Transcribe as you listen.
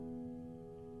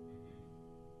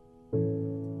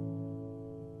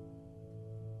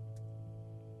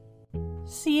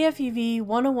CFUV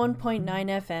 101.9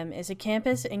 FM is a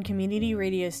campus and community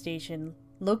radio station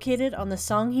located on the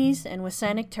Songhees and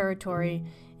WSÁNEĆ territory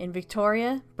in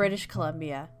Victoria, British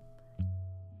Columbia.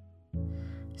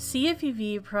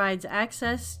 CFUV provides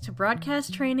access to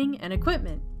broadcast training and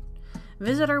equipment.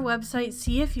 Visit our website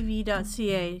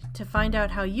cfuv.ca to find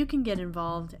out how you can get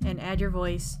involved and add your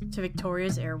voice to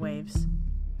Victoria's airwaves.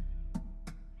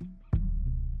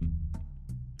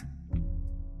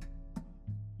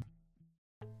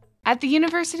 At the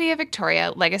University of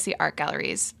Victoria Legacy Art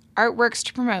Galleries, art works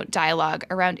to promote dialogue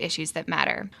around issues that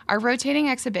matter. Our rotating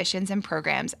exhibitions and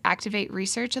programs activate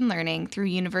research and learning through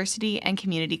university and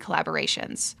community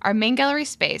collaborations. Our main gallery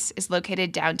space is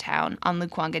located downtown on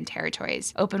Lekwungen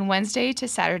territories, open Wednesday to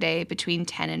Saturday between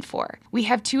 10 and 4. We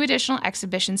have 2 additional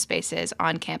exhibition spaces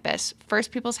on campus,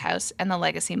 First People's House and the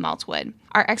Legacy Maltwood.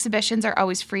 Our exhibitions are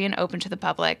always free and open to the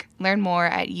public. Learn more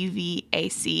at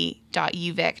uvac.uvic.ca.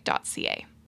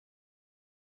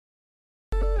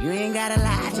 You ain't gotta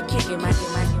lie to kick it, my.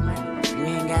 You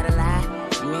ain't gotta lie.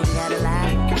 You ain't gotta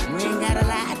lie. You ain't gotta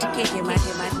lie to kick it, my.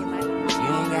 You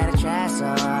ain't gotta try so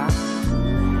hard.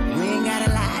 You ain't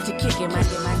gotta lie to kick it, my.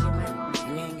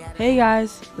 Hey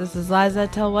guys, this is Liza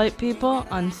Tell White People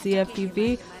on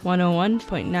CFUV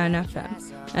 101.9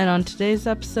 FM. And on today's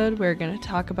episode, we're going to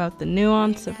talk about the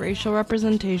nuance of racial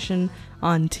representation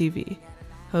on TV.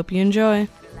 Hope you enjoy. You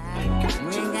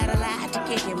ain't gotta lie to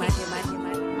kick it, my.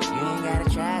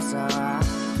 Try so hard.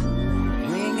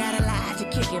 You ain't gotta lie to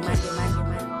kick it, my.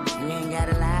 You ain't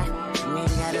gotta lie. You ain't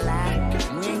gotta lie.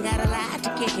 You ain't gotta lie to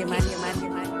kick it, my.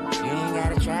 You ain't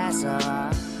gotta try so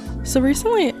hard. So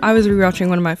recently, I was rewatching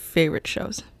one of my favorite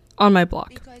shows, On My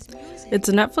Block. It's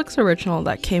a Netflix original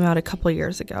that came out a couple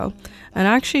years ago, and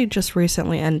actually just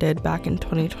recently ended back in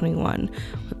 2021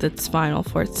 with its final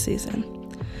 4th season.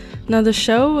 Now, the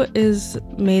show is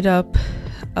made up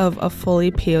of a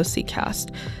fully POC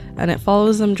cast, and it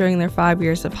follows them during their 5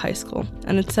 years of high school,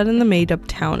 and it's set in the made-up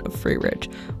town of Free Ridge,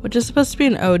 which is supposed to be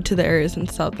an ode to the areas in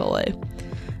South LA.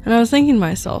 And I was thinking to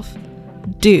myself,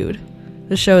 dude,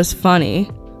 the show is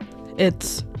funny,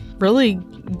 it's really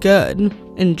good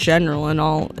in general and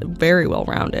all, very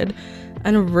well-rounded,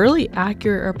 and a really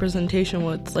accurate representation of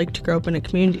what it's like to grow up in a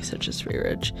community such as Free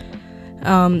Ridge.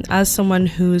 As someone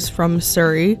who's from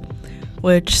Surrey,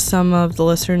 which some of the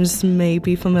listeners may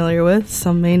be familiar with,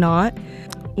 some may not,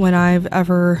 when I've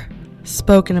ever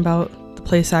spoken about the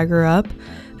place I grew up,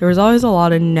 there was always a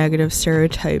lot of negative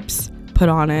stereotypes put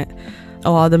on it,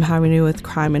 a lot of them having to do with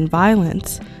crime and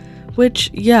violence,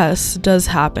 which, yes, does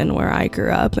happen where I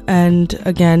grew up, and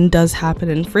again, does happen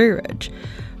in Free Ridge.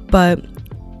 But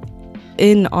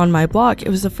in On My Block, it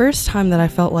was the first time that I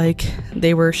felt like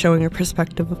they were showing a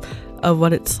perspective of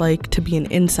what it's like to be an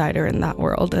insider in that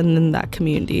world and in that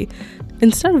community.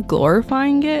 Instead of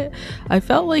glorifying it, I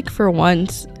felt like for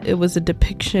once it was a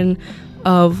depiction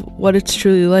of what it's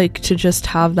truly like to just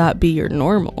have that be your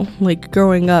normal. Like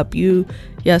growing up,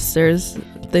 yes, there's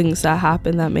things that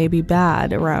happen that may be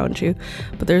bad around you,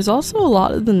 but there's also a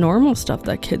lot of the normal stuff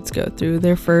that kids go through.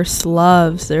 Their first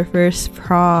loves, their first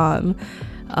prom,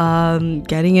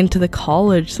 getting into the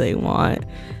college they want.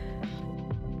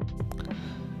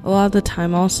 A lot of the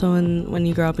time also when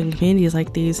you grow up in communities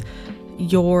like these,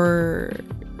 your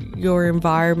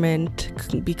environment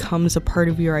becomes a part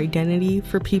of your identity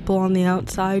for people on the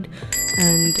outside,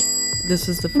 and this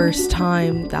is the first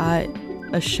time that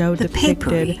a show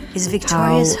depicted The Papery is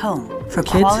Victoria's home for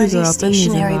quality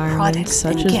stationery products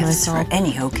and gifts for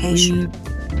any occasion.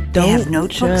 They have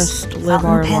notebooks, just live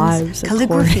our fountain lives pens,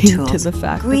 calligraphy according tools, to the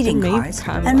fact greeting that cards,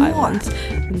 crime and more. violence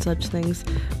and such things.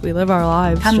 We live our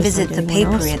lives. Come just visit like the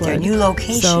anyone Papery else at their would. new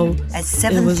location So at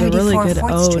it was a really 734 good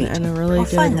 4th ode Street, and a really or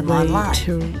good find them way online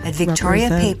to at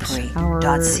represent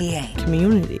victoriapapery.ca. our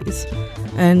communities.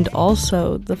 And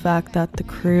also the fact that the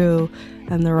crew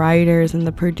and the writers and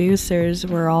the producers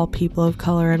were all people of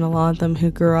color, and a lot of them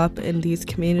who grew up in these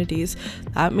communities.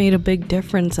 That made a big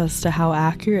difference as to how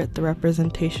accurate the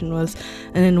representation was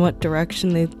and in what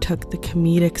direction they took the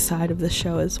comedic side of the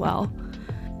show as well.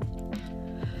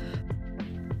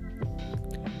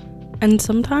 And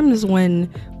sometimes when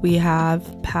we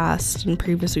have past and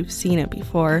previous, we've seen it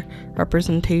before,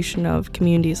 representation of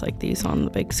communities like these on the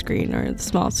big screen or the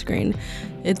small screen,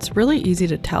 it's really easy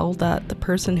to tell that the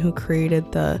person who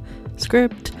created the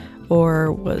script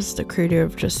or was the creator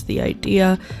of just the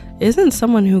idea isn't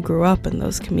someone who grew up in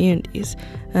those communities.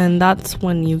 And that's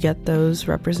when you get those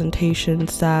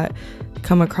representations that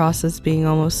come across as being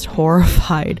almost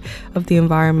horrified of the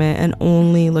environment and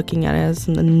only looking at it as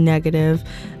a negative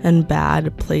and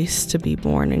bad place to be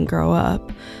born and grow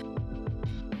up.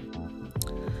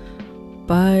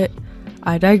 But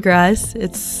I digress.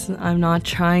 I'm not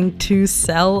trying to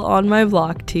sell on my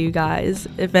block to you guys.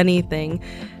 If anything,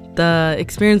 the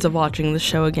experience of watching the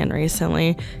show again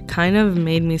recently kind of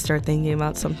made me start thinking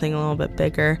about something a little bit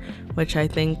bigger, which I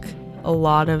think a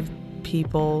lot of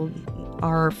people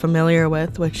are familiar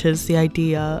with, which is the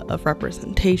idea of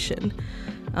representation.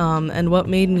 And what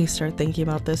made me start thinking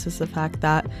about this is the fact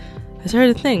that I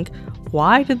started to think,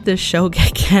 why did this show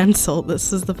get canceled?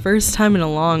 This is the first time in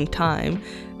a long time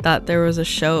that there was a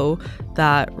show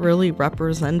that really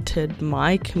represented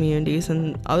my communities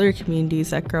and other communities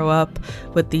that grow up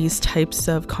with these types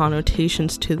of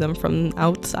connotations to them from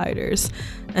outsiders.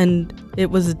 And it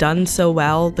was done so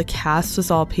well. The cast was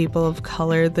all people of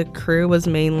color. The crew was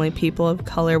mainly people of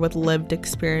color with lived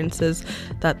experiences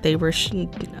that they were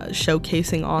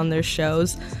showcasing on their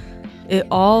shows. It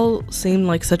all seemed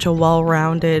like such a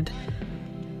well-rounded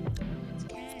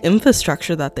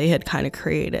infrastructure that they had kind of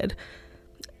created.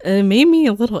 It made me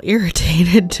a little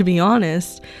irritated, to be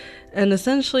honest. And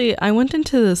essentially, I went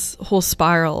into this whole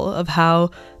spiral of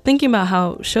thinking about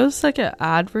how shows that get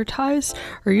advertised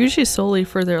are usually solely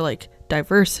for their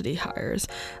diversity hires,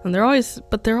 and they're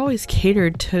always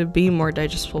catered to be more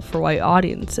digestible for white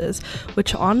audiences,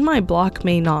 which on my block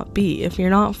may not be. If you're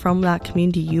not from that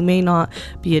community, you may not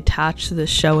be attached to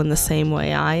this show in the same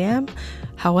way I am.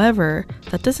 However,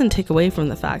 that doesn't take away from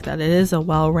the fact that it is a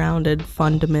well-rounded,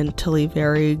 fundamentally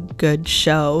very good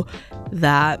show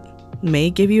that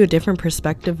may give you a different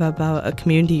perspective about a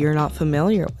community you're not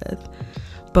familiar with.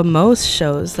 But most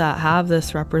shows that have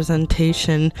this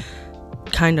representation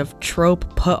kind of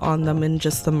trope put on them in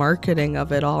just the marketing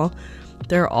of it all,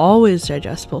 they're always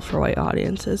digestible for white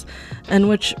audiences, and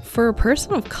which for a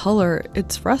person of color,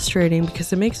 it's frustrating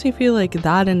because it makes me feel like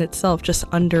that in itself just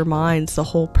undermines the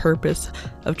whole purpose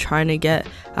of trying to get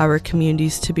our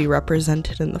communities to be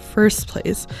represented in the first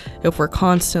place. If we're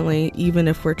constantly, even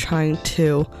if we're trying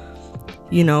to,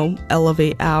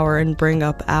 elevate and bring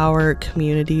up our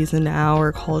communities and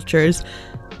our cultures,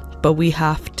 but we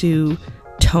have to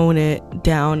tone it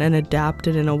down and adapt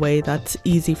it in a way that's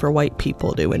easy for white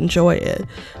people to enjoy it,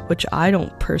 which I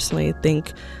don't personally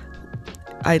think.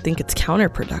 I think it's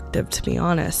counterproductive, to be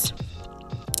honest.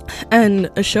 And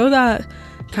a show that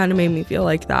kind of made me feel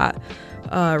like that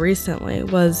recently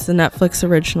was the Netflix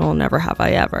original Never Have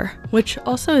I Ever, which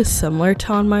also is similar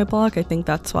to On My Block. I think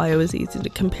that's why it was easy to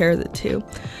compare the two.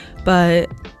 But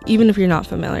even if you're not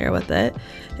familiar with it,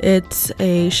 it's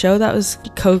a show that was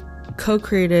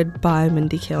co-created by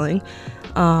Mindy Kaling,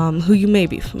 who you may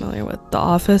be familiar with. The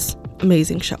Office,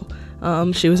 amazing show.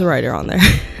 She was a writer on there.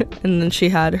 And then she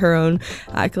had her own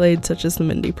accolades such as the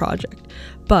Mindy Project.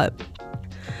 But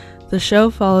the show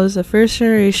follows a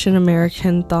first-generation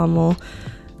American Tamil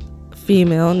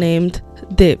female named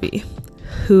Devi,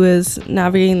 who is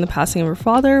navigating the passing of her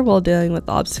father while dealing with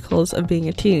the obstacles of being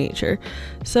a teenager.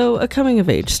 So a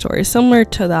coming-of-age story, similar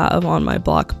to that of On My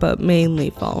Block, but mainly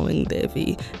following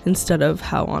Devi, instead of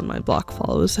how On My Block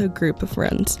follows a group of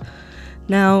friends.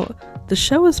 Now, the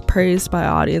show was praised by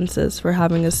audiences for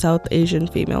having a South Asian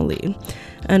female lead,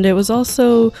 and it was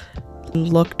also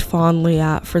looked fondly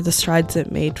at for the strides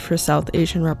it made for South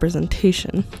Asian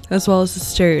representation, as well as the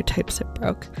stereotypes it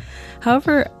broke.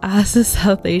 However, as a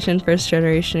South Asian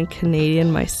first-generation Canadian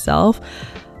myself,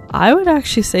 I would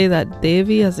actually say that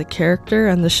Devi as a character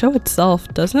and the show itself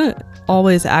doesn't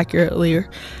always accurately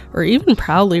or even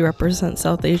proudly represent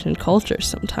South Asian culture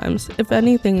sometimes. If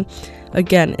anything,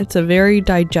 again, it's a very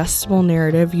digestible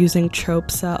narrative using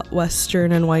tropes that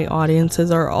Western and white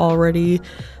audiences are already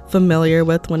familiar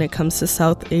with when it comes to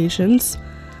South Asians,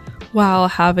 while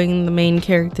having the main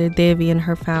character Devi and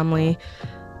her family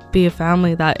be a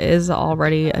family that is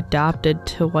already adapted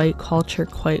to white culture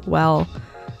quite well.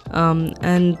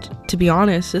 And to be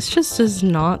honest, this just is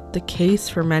not the case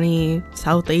for many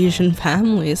South Asian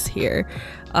families here.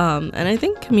 And I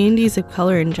think communities of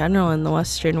color in general in the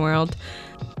Western world.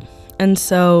 And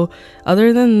so,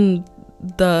 other than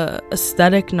the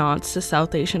aesthetic nods to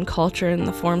South Asian culture in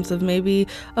the forms of maybe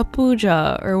a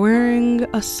puja or wearing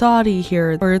a sari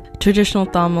here or traditional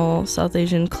Tamil South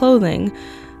Asian clothing,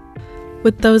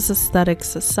 with those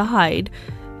aesthetics aside,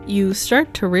 you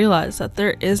start to realize that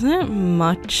there isn't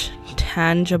much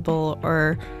tangible,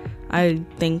 or I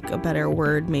think a better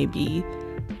word may be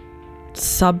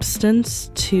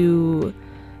substance, to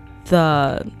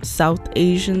the South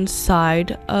Asian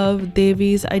side of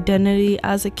Devi's identity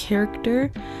as a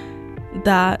character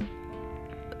that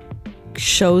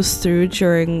shows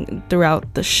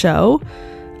throughout the show,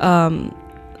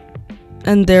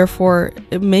 and therefore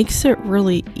it makes it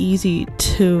really easy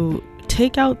to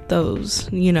take out those,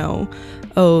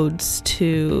 odes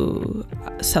to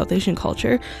South Asian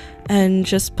culture and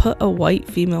just put a white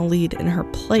female lead in her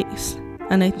place.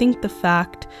 And I think the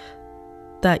fact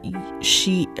that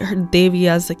Devi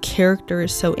as a character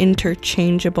is so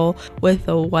interchangeable with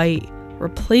a white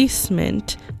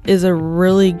replacement is a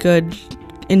really good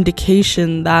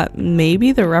indication that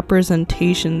maybe the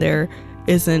representation there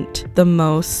isn't the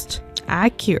most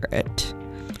accurate.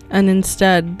 And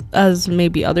instead, as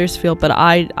maybe others feel, but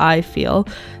I feel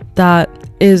that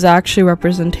is actually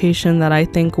representation that I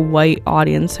think white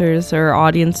audiences or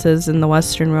audiences in the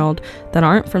Western world that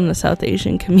aren't from the South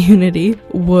Asian community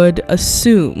would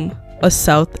assume a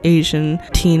South Asian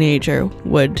teenager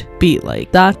would be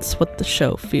like. That's what the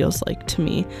show feels like to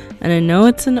me. And I know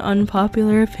it's an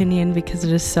unpopular opinion because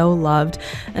it is so loved,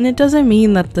 and it doesn't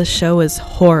mean that the show is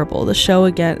horrible. The show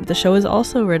is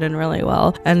also written really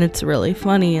well, and it's really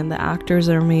funny, and the actors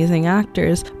are amazing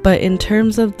actors. But in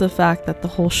terms of the fact that the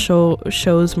whole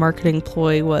show's marketing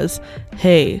ploy was,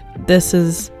 hey, this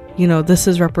is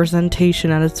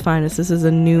representation at its finest. This is a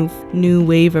new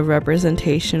wave of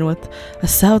representation with a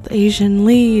South Asian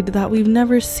lead that we've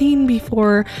never seen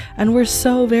before, and we're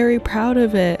so very proud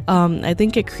of it. I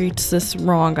think it creates this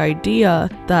wrong idea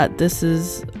that this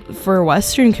is, for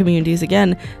Western communities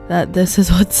again, that this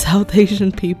is what South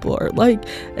Asian people are like,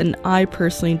 and I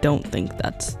personally don't think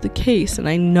that's the case, and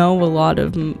I know a lot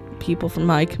of people from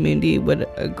my community would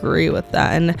agree with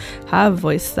that and have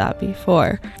voiced that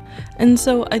before. And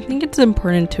so I think it's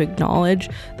important to acknowledge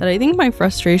that I think my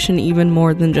frustration, even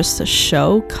more than just the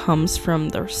show, comes from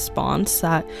the response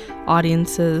that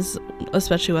audiences,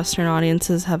 especially Western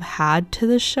audiences, have had to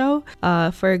the show.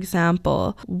 For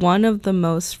example, one of the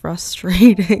most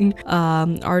frustrating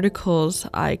articles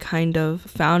I kind of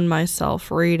found myself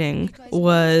reading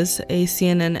was a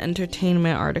CNN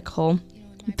Entertainment article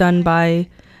done by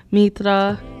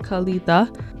Mitra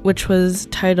Kalita, which was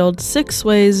titled 6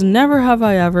 Ways Never Have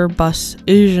I Ever Bust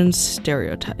Asian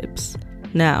Stereotypes.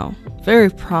 Now, very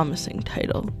promising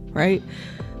title, right?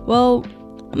 Well,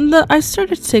 I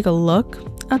started to take a look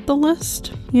at the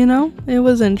list, it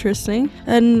was interesting.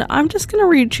 And I'm just going to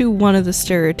read you one of the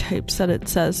stereotypes that it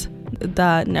says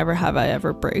that Never Have I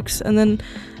Ever breaks, and then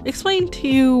explain to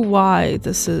you why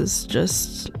this is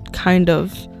just kind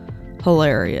of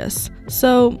hilarious.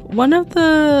 So one of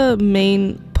the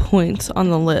main points on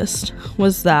the list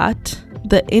was that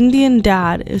the Indian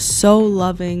dad is so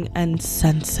loving and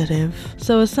sensitive.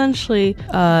 So essentially,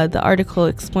 the article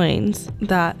explains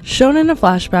that, shown in a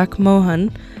flashback,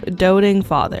 Mohan, a doting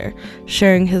father,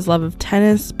 sharing his love of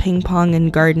tennis, ping pong,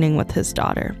 and gardening with his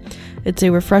daughter. It's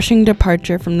a refreshing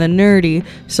departure from the nerdy,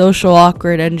 social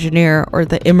awkward engineer or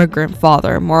the immigrant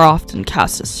father, more often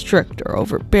cast as strict or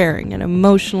overbearing and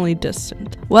emotionally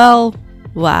distant. Well,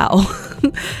 wow.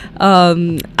 I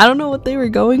don't know what they were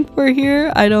going for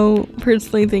here. I don't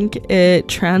personally think it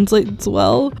translates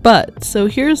well. But, so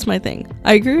here's my thing.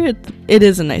 I agree it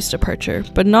is a nice departure,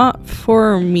 but not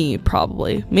for me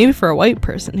probably. Maybe for a white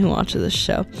person who watches this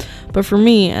show. But for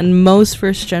me and most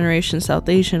first-generation South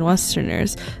Asian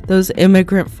Westerners, those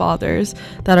immigrant fathers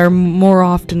that are more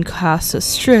often cast as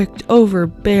strict,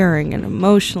 overbearing, and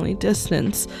emotionally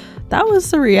distant, that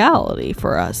was the reality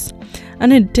for us.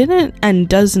 And it didn't and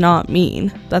does not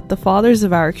mean that the fathers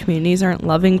of our communities aren't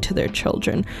loving to their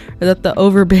children, or that the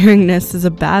overbearingness is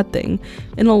a bad thing.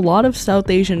 In a lot of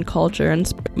South Asian culture,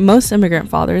 and most immigrant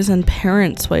fathers and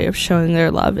parents' way of showing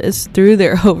their love is through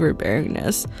their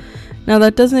overbearingness. Now,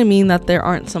 that doesn't mean that there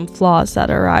aren't some flaws that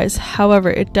arise.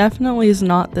 However, it definitely is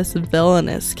not this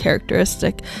villainous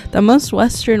characteristic that most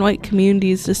Western white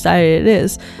communities decided it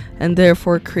is, and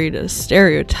therefore created a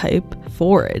stereotype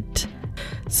for it.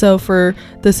 So for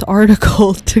this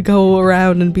article to go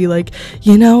around and be like,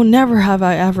 Never Have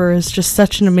I Ever is just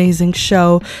such an amazing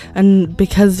show, and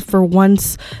because for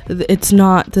once it's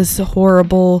not this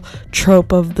horrible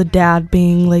trope of the dad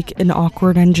being like an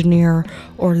awkward engineer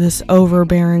or this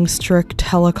overbearing, strict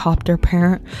helicopter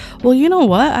parent. Well, you know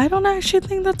what? I don't actually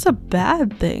think that's a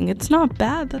bad thing. It's not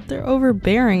bad that they're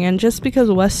overbearing, and just because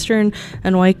Western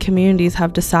and white communities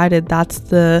have decided that's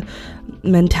the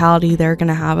mentality they're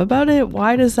gonna have about it,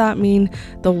 why does that mean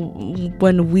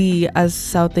when we as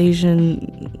South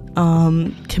Asian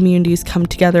communities come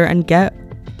together and get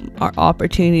our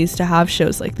opportunities to have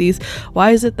shows like these, why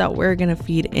is it that we're gonna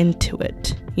feed into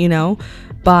it,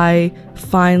 by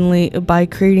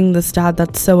creating this dad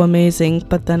that's so amazing,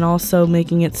 but then also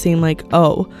making it seem like,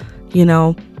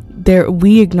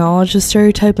 we acknowledge the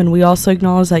stereotype, and we also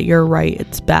acknowledge that you're right,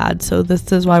 it's bad, so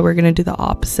this is why we're going to do the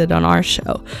opposite on our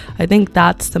show. I think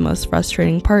that's the most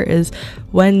frustrating part, is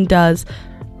when does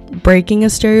breaking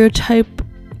a stereotype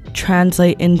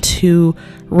translate into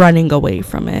running away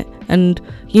from it. And,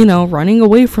 running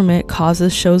away from it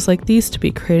causes shows like these to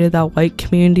be created that white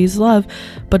communities love,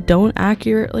 but don't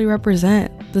accurately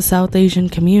represent the South Asian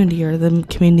community or the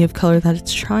community of color that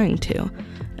it's trying to.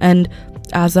 And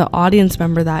as an audience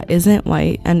member that isn't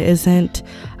white and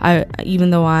even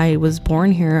though I was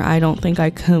born here, I don't think I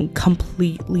can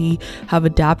completely have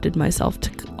adapted myself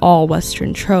to all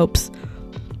Western tropes.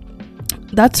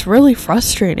 That's really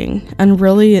frustrating and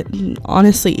really,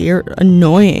 honestly,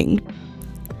 annoying.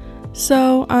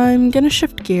 So I'm gonna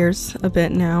shift gears a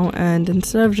bit now, and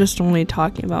instead of just only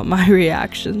talking about my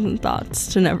reactions and thoughts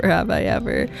to Never Have I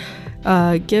Ever,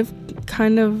 give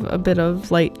kind of a bit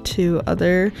of light to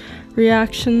other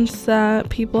reactions that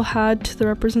people had to the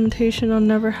representation on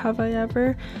Never Have I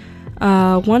Ever.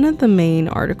 One of the main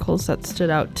articles that stood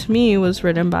out to me was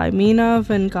written by Meena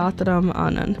Venkataram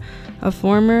Anand, a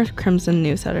former Crimson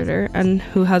News editor and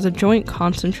who has a joint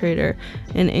concentrator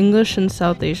in English and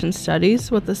South Asian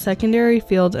Studies with a secondary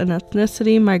field in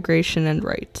ethnicity, migration, and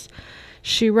rights.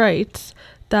 She writes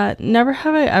that Never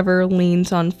Have I Ever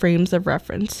leans on frames of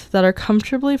reference that are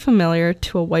comfortably familiar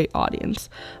to a white audience,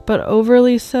 but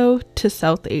overly so to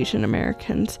South Asian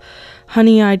Americans.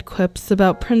 Honey-eyed quips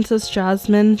about Princess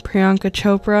Jasmine, Priyanka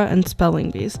Chopra, and spelling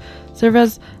bees serve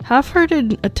as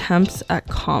half-hearted attempts at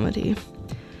comedy.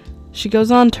 She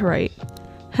goes on to write,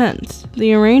 hence,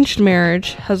 the arranged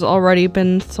marriage has already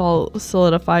been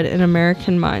solidified in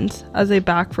American minds as a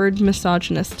backward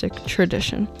misogynistic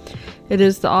tradition. It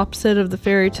is the opposite of the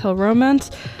fairy tale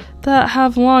romance that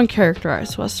have long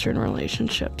characterized Western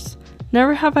relationships.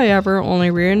 Never Have I Ever only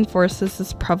reinforces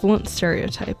this prevalent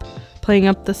stereotype, playing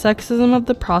up the sexism of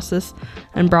the process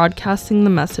and broadcasting the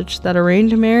message that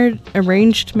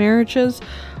arranged marriages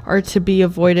are to be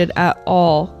avoided at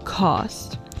all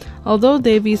cost. Although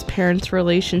Devi's parents'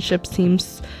 relationship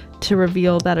seems to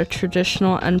reveal that a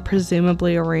traditional and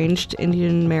presumably arranged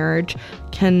Indian marriage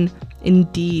can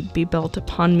indeed be built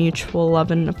upon mutual love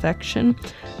and affection,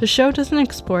 the show doesn't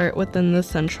explore it within the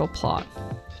central plot.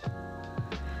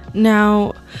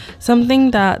 Now,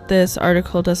 something that this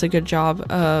article does a good job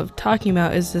of talking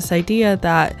about is this idea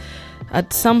that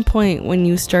at some point when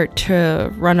you start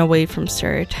to run away from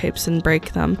stereotypes and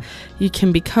break them, you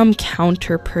can become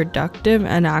counterproductive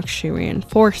and actually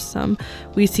reinforce them.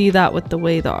 We see that with the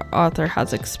way the author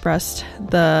has expressed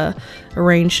the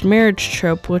arranged marriage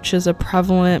trope, which is a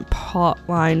prevalent plot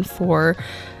line for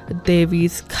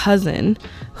Devi's cousin,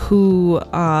 who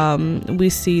we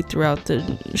see throughout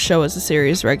the show as a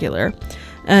series regular.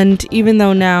 And even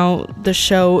though now the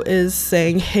show is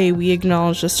saying, hey, we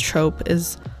acknowledge this trope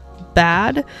is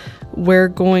bad, we're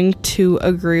going to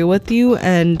agree with you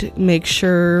and make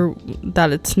sure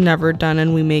that it's never done,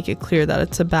 and we make it clear that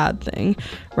it's a bad thing,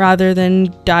 rather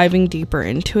than diving deeper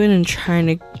into it and trying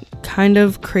to kind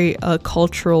of create a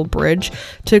cultural bridge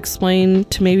to explain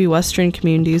to maybe Western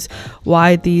communities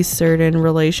why these certain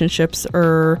relationships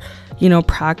or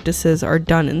practices are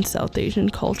done in South Asian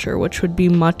culture, which would be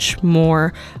much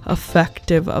more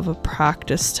effective of a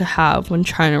practice to have when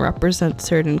trying to represent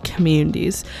certain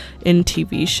communities in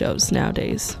TV shows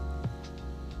nowadays.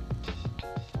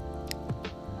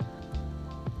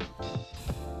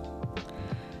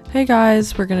 Hey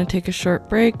guys, we're going to take a short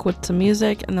break with some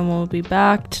music and then we'll be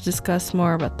back to discuss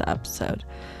more about the episode.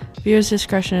 Viewers'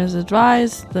 discretion is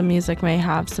advised. The music may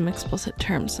have some explicit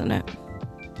terms in it.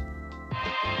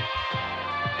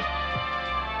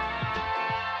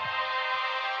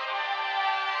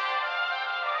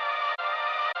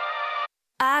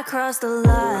 I crossed the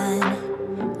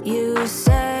line, you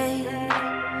say,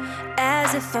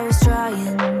 as if I was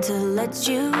trying to let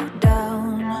you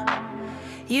down.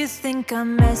 You think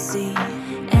I'm messy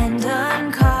and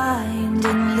unkind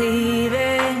and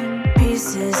leaving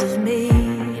pieces of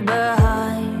me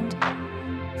behind.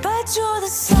 But you're the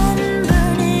sun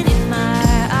burning in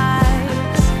my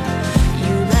eyes.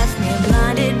 You left me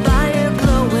blinded by your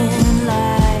glowing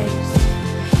lights.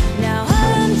 Now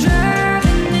I'm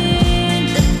driving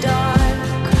in the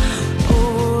dark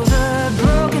over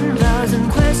broken vows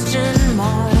and question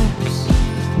marks.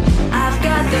 I've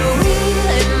got the wheel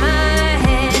in my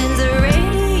hands, the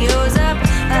radio's up.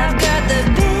 I've got the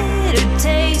bitter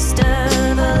taste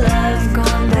of a love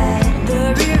gone bad.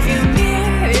 The rearview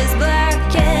mirror is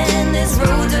black and this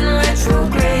road's in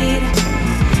retrograde.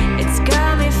 It's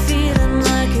got me feeling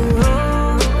like you're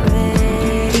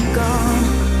already gone.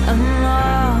 I'm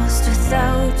lost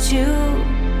without you.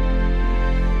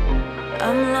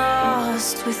 I'm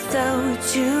lost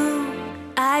without you.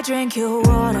 I drank your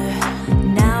water,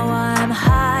 now I'm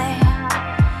high.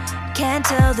 Can't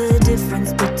tell the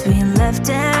difference between left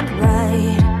and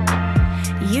right.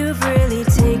 You've really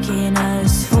taken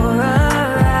us for a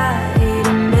ride,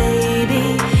 and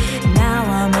baby, now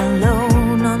I'm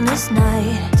alone on this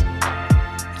night.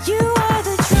 You are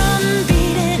the drum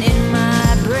beating in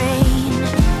my brain.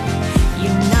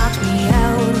 You knocked me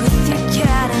out with your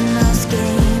cat and mouse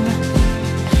game.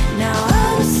 Now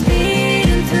I'm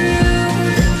speeding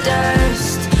through the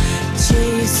dust,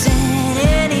 chasing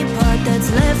any part that's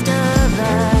left of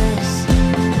us.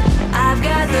 I've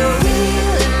got the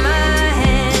wheel in my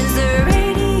hands, the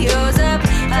radio's up.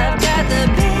 I've got the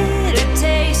bitter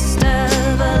taste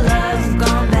of a love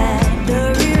gone bad.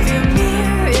 The rearview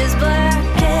mirror is black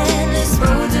and this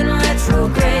road's in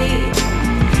retrograde.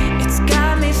 It's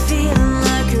got me feeling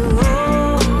like you're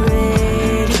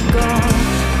already gone.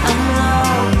 I'm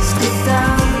lost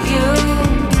without you.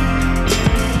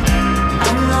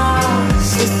 I'm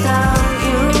lost without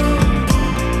you.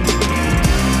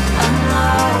 I'm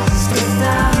lost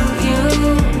without you.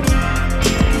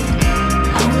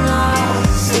 I'm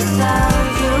lost without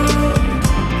you.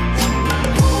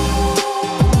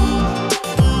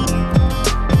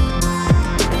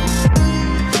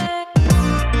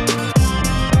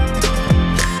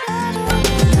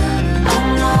 I'm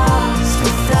lost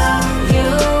without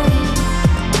you.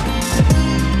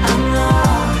 I'm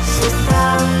lost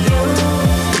without you.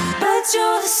 But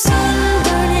you're the sun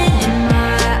burning in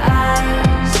my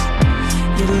eyes.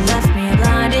 You left me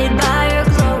blinded by your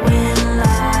glowing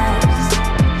lights.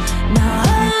 Now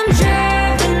I'm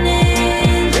driving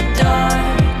in the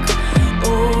dark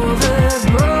over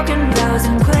broken vows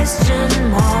and question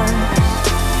marks.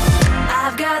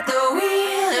 I've got the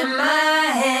wheel in my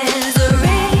hands, the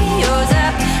radio's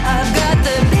up. I've got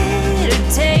the bitter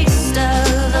taste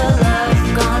of a love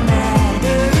gone bad.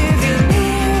 The rearview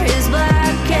mirror is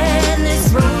black and this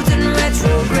road's in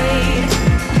retrograde.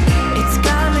 It's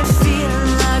got me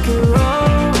feeling like you're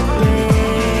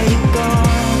already gone.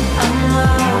 I'm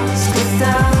lost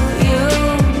without you.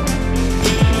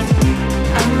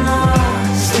 I'm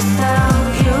lost without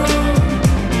you.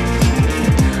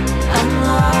 I'm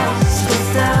lost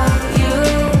without you.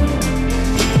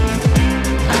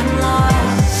 I'm lost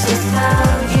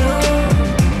without you.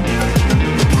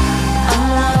 I'm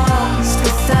lost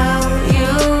without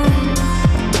you.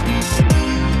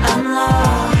 I'm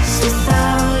lost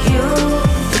without you.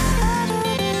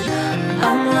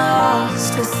 I'm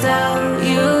lost without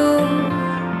you.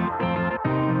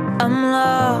 I'm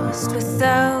lost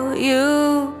without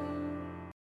you.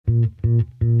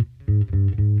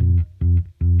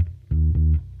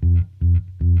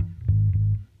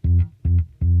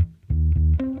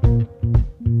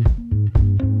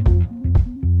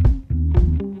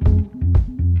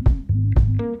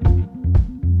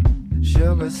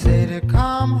 Sugar City,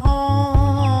 come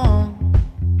home.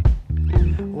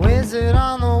 Visit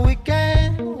on the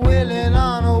weekend, will it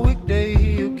on a weekday?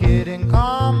 You kidding?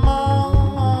 Come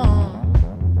on.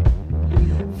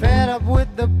 Fed up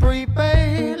with the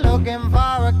prepaid, looking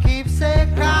for a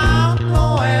keepsake. I'm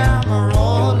no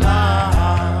emerald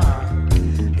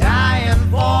line, dying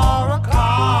for a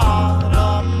card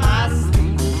on my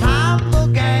sleeve. I'm the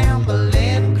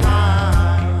gambling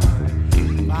kind,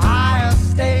 higher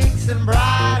stakes and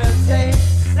brighter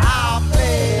takes. I'll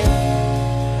play.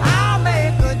 I'll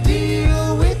make a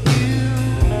deal with you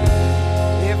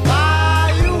if all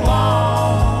you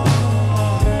want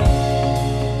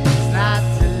is not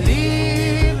to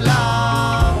leave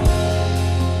long,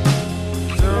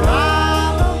 to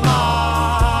run amok.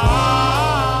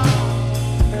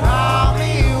 Call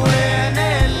me when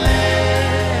it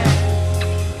lands,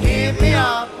 hit me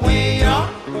up when you're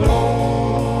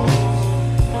close.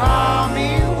 Call me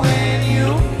when you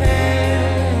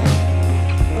can.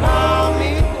 Call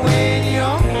me when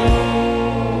you're close.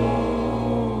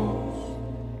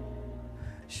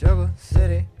 Sugar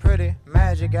City, pretty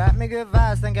magic, got me good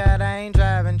vibes. Thank God I ain't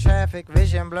driving traffic.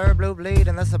 Vision blur, blue bleed,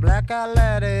 and that's a blackout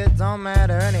ladder. It don't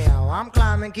matter anyhow. I'm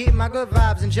climbing, keep my good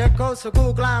vibes in check. Coast for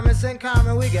cool climates in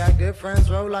common. We got good friends,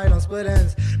 roll light on split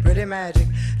ends. Pretty magic,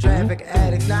 traffic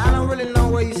addicts. Now I don't really know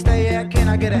where you stay at. Can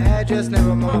I get an address?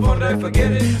 Never mind, my phone there,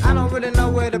 forget it. I don't really know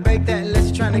where to bake that unless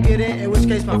you're trying to get in. In which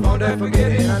case my phone there,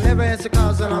 forget it. I never answer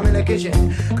calls when I'm in the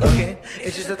kitchen cooking.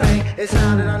 It's just a thing, it's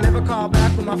how that I never call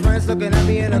back when my friends looking at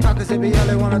me in the car, cause it be all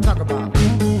they wanna talk about.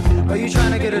 Are you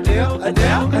trying to get a deal? A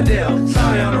deal? A deal.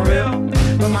 Sorry on the real,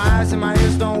 but my eyes and my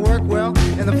ears don't work well,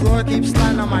 and the floor keeps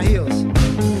sliding on my heels.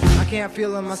 I can't can't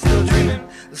feel, am I still dreaming?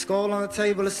 The skull on the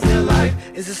table is still life.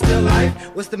 Is it still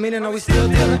life? What's the meaning? Are we still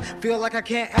dealing? Feel like I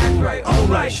can't act right.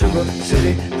 Alright, Sugar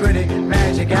City, pretty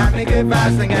magic. Got me good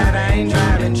vibes, thank God I ain't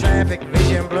driving traffic.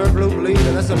 Vision blur, blue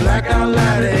bleeding. That's a blackout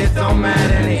ladder. It don't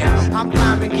matter anyhow. I'm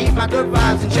climbing, keep my good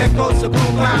vibes and check codes. So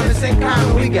cool climb, this ain't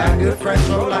common. We got good friends,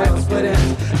 roll life, split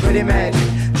ends. Pretty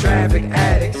magic, traffic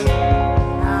addicts.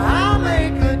 I'll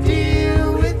make a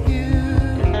deal with you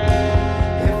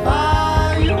if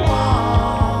all you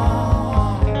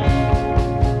want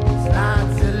is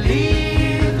not to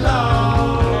leave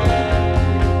love,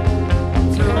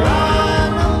 to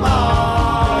run the ball.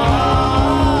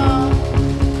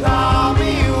 Call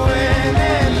me when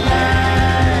it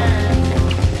lands,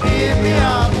 hit me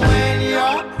up when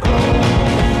you're cold.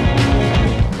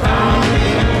 Call me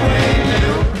when you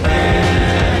can,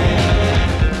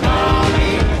 call me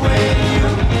when you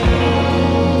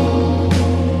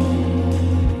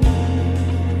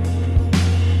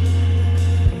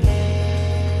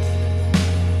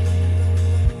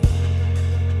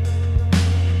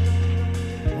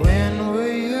When were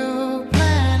you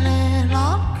planning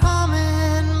on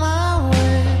coming my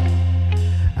way?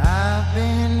 I've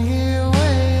been here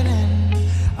waiting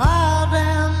all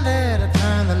damn day to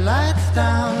turn the lights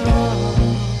down low,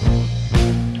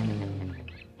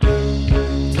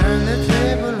 turn the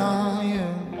table on you.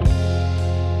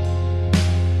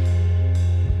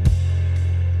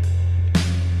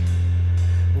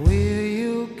 Will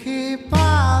you keep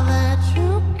all that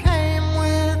you came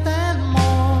with and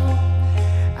more?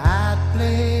 I'd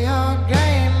play your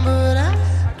game, but I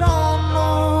don't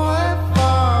know where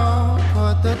far.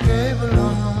 Put the table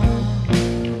on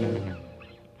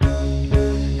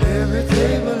every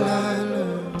table I love.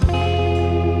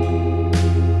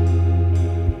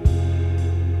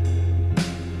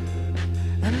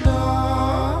 And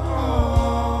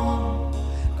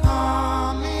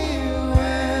call me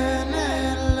when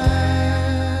it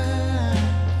lands.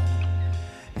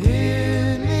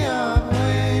 Hit me up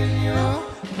when you're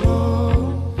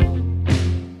cold.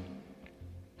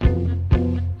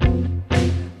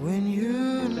 When you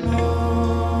know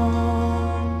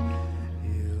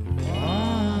you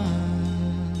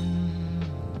want.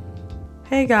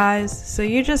 Hey guys, so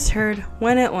you just heard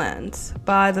When It Lands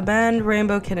by the band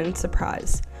Rainbow Kitten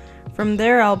Surprise from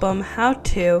their album How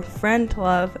To, Friend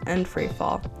Love, and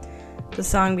Freefall. The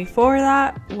song before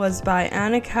that was by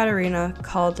Anna Katarina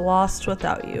called Lost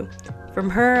Without You from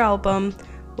her album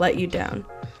Let You Down.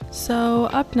 So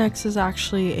up next is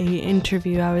actually an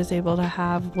interview I was able to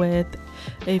have with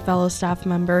a fellow staff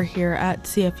member here at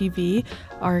CFUV,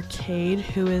 Arcade,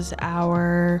 who is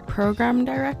our program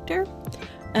director.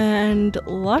 And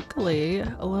luckily,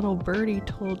 a little birdie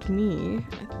told me,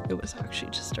 it was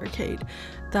actually just Arcade,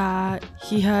 that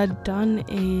he had done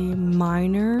a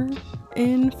minor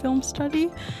in film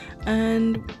study,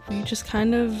 and we just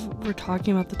kind of were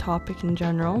talking about the topic in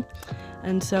general.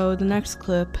 And so the next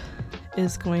clip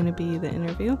is going to be the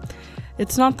interview.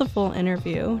 It's not the full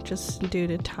interview, just due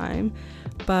to time,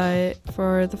 but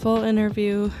for the full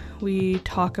interview, we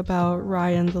talk about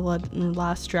Raya and the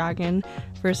Last Dragon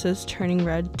versus Turning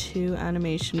Red, two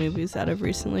animation movies that have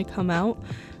recently come out,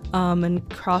 and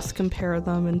cross-compare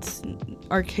them, and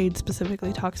Arcade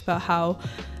specifically talks about how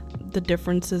the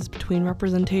differences between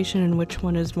representation and which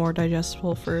one is more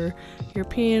digestible for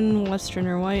European, Western,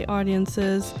 or white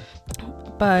audiences.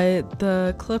 But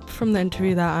the clip from the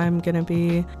interview that I'm going to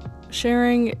be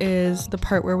sharing is the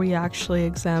part where we actually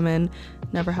examine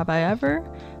Never Have I Ever,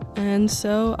 and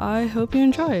so I hope you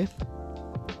enjoy.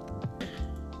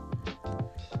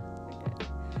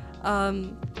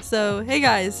 So hey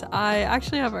guys, I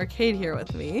actually have Arcade here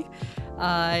with me.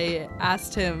 I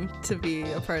asked him to be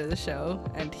a part of the show,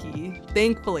 and he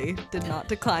thankfully did not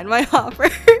decline my offer.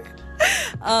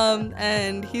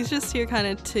 And he's just here kind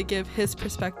of to give his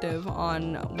perspective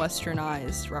on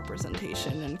westernized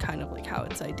representation and kind of like how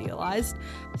it's idealized.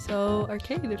 So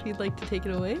Arcade, if you'd like to take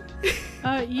it away.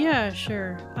 Yeah,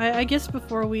 sure. I guess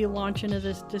before we launch into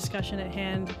this discussion at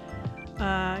hand,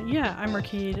 I'm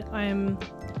Arcade. I'm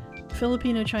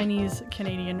Filipino, Chinese,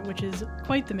 Canadian, which is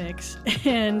quite the mix,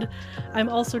 and I'm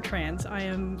also trans. I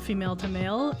am female to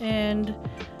male, and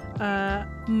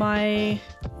my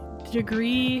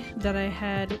degree that I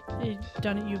had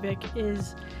done at UVic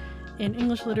is in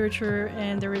English literature,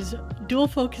 and there is dual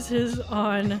focuses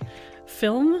on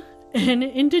film and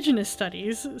Indigenous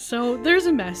studies, so there's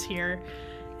a mess here,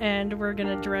 and we're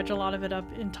gonna dredge a lot of it up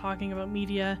in talking about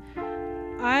media.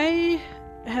 I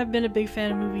have been a big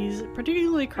fan of movies,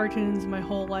 particularly cartoons, my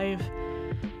whole life,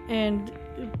 and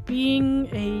being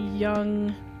a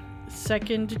young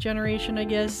second generation, I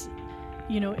guess,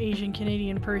 Asian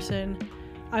Canadian person,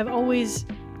 I've always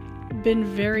been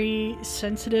very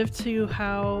sensitive to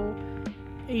how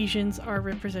Asians are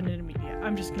represented in media.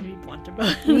 I'm just gonna be blunt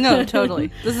about it. No,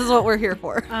 totally. This is what we're here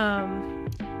for.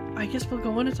 I guess we'll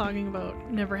go into talking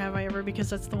about Never Have I Ever because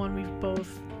that's the one we've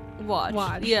both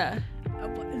watched. Yeah.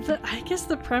 I guess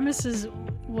the premise is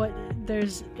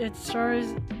it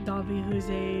stars Davi, who's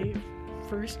a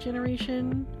first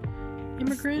generation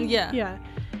immigrant. Yeah.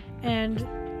 And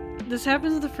this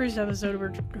happens in the first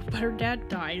episode but her dad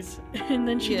dies, and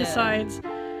then she decides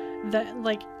that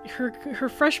like her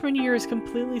freshman year is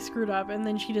completely screwed up, and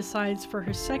then she decides for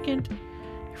her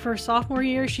sophomore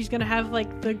year she's gonna have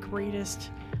like the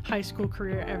greatest high school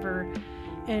career ever.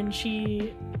 And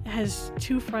she has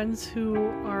two friends who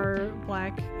are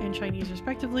black and Chinese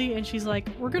respectively, and she's like,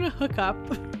 we're gonna hook up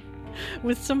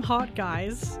with some hot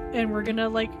guys and we're gonna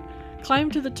like climb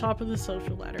to the top of the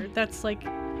social ladder. That's like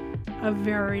a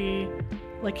very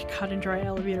like cut and dry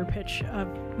elevator pitch of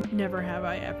Never Have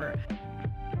I Ever.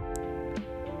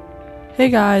 Hey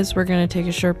guys, we're gonna take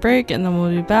a short break and then we'll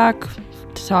be back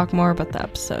to talk more about the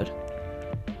episode.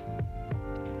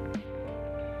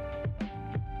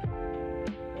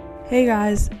 Hey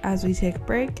guys, as we take a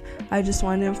break, I just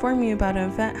wanted to inform you about an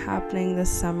event happening this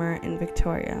summer in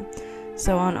Victoria.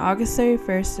 So on August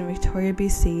 31st in Victoria,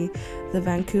 BC, the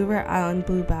Vancouver Island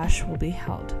Blue Bash will be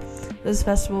held. This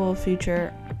festival will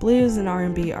feature blues and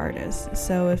R&B artists,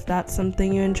 so if that's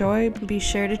something you enjoy, be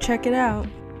sure to check it out.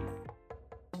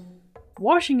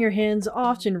 Washing your hands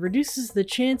often reduces the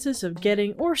chances of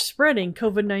getting or spreading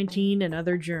COVID-19 and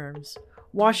other germs.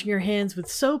 Washing your hands with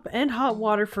soap and hot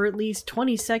water for at least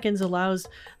 20 seconds allows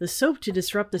the soap to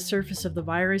disrupt the surface of the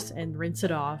virus and rinse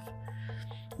it off.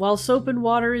 While soap and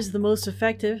water is the most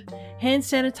effective, hand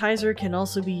sanitizer can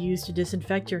also be used to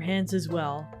disinfect your hands as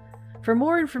well. For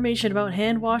more information about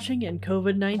hand washing and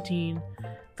COVID-19,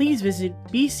 please visit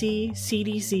bccdc.ca.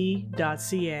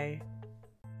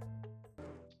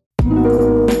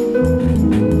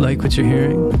 Like what you're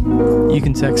hearing? You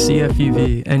can text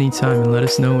CFUV anytime and let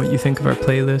us know what you think of our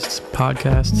playlists,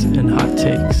 podcasts, and hot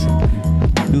takes.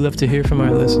 We love to hear from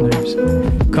our listeners.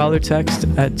 Call or text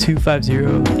at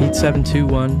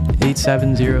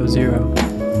 250-872-8700.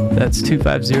 That's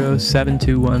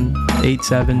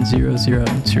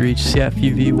 250-721-8700 to reach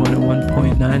CFUV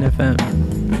 101.9 FM.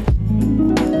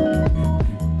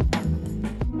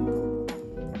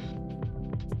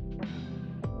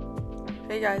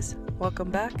 Hey guys, welcome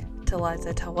back to Lies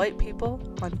I Tell White People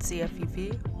on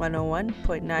CFUV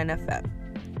 101.9 FM.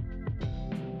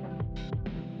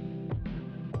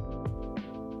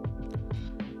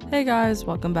 Hey guys,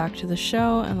 welcome back to the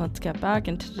show, and let's get back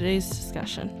into today's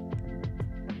discussion.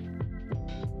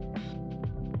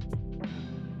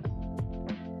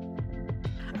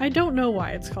 I don't know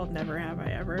why it's called Never Have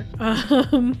I Ever.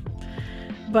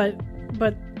 But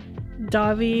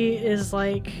Davi is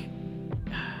like,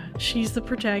 she's the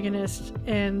protagonist,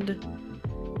 and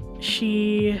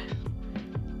she,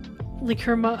 like,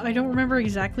 I don't remember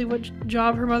exactly what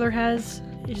job her mother has.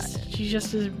 She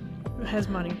just has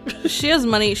money. She has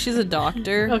money. She's a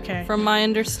doctor. Okay. From my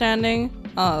understanding.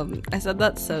 I said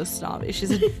that's so snobby.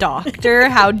 She's a doctor.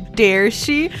 How dare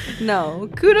she? No.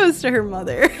 Kudos to her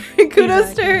mother.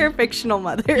 Kudos to her fictional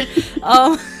mother.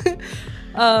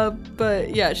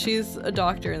 But yeah, she's a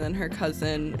doctor, and then her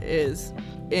cousin is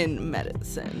in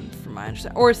medicine, from my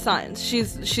understanding, or science.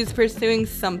 She's pursuing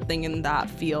something in that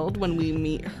field when we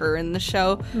meet her in the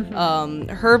show. Mm-hmm.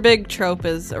 Her big trope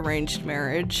is arranged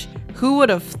marriage. Who would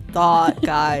have thought,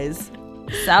 guys?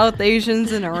 South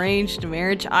Asians in arranged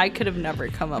marriage? I could have never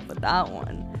come up with that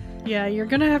one. Yeah, you're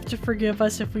gonna have to forgive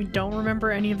us if we don't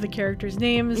remember any of the characters'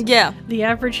 names. Yeah. The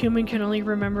average human can only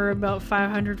remember about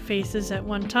 500 faces at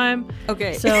one time.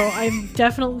 Okay. So I'm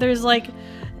definitely, there's like,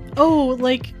 oh,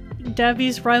 like,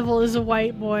 Davi's rival is a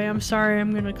white boy. I'm sorry,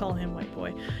 I'm gonna call him white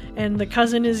boy. And the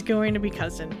cousin is going to be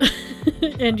cousin.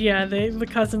 And yeah, the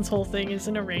cousin's whole thing is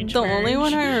an arranged marriage. The only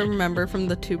one I remember from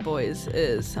the two boys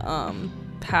is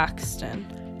Paxton.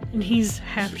 And he's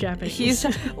half Japanese.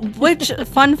 Which,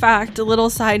 fun fact, a little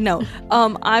side note,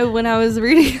 when I was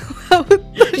reading about the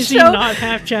is show, he not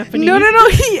half Japanese? No,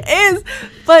 he is.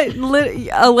 But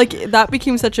like that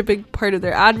became such a big part of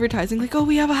their advertising. Like, oh,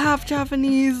 we have a half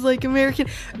Japanese, like, American.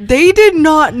 They did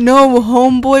not know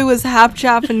Homeboy was half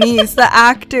Japanese, the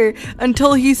actor,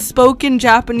 until he spoke in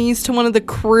Japanese to one of the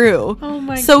crew. Oh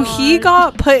my god. So he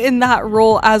got put in that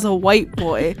role as a white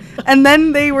boy. And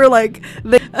then they were like,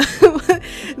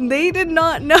 they did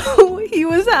not know he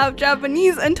was half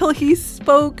Japanese until he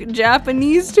spoke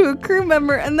Japanese to a crew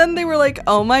member. And then they were like,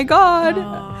 oh my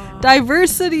god,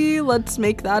 diversity, let's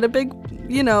make that a big,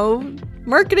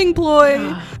 marketing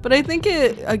ploy. But I think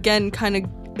it, again, kind of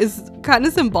is kind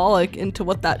of symbolic into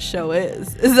what that show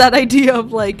is that idea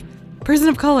of like person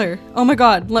of color. Oh my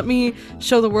god, let me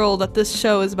show the world that this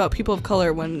show is about people of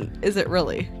color. When is it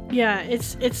really? Yeah,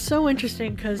 it's so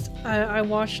interesting because I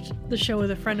watched the show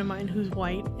with a friend of mine who's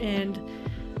white, and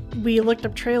we looked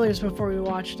up trailers before we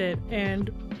watched it, and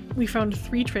we found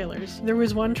 3 trailers. There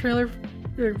was one trailer,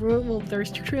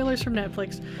 there's 2 trailers from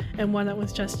Netflix and one that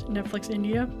was just Netflix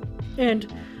India. And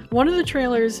one of the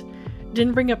trailers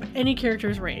didn't bring up any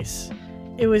character's race.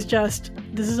 It was just,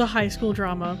 this is a high school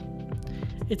drama.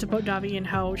 It's about Davi and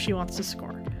how she wants to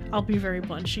score. I'll be very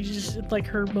blunt. She's just,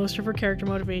 like, most of her character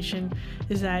motivation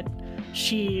is that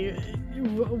she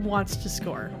wants to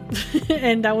score.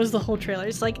 And that was the whole trailer.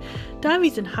 It's like,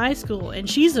 Davi's in high school and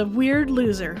she's a weird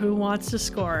loser who wants to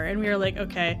score. And we were like,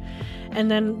 okay. And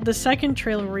then the second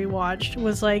trailer we watched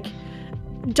was like,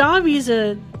 Davi's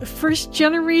a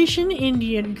first-generation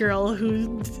Indian girl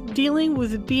who's dealing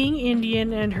with being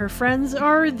Indian, and her friends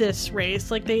are this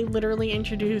race. Like, they literally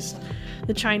introduced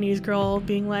the Chinese girl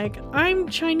being like, I'm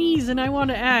Chinese and I want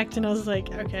to act. And I was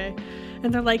like, okay.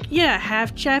 And they're like, yeah,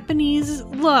 half Japanese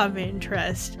love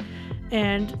interest.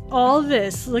 And all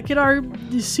this, look at our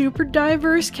super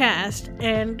diverse cast.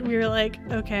 And we were like,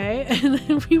 okay. And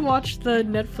then we watched the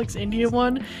Netflix India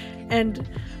one, and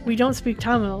we don't speak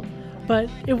Tamil, but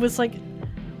it was like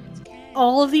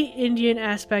all of the Indian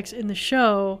aspects in the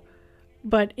show,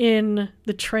 but in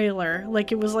the trailer.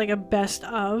 Like, it was like a best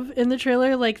of in the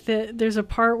trailer. Like, there's a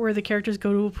part where the characters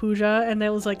go to a puja, and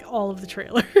that was like all of the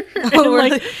trailer. Oh,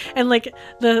 really? And like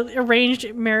the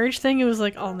arranged marriage thing, it was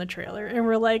like all in the trailer. And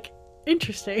we're like,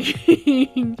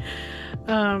 interesting.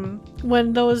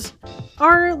 When those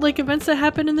are like events that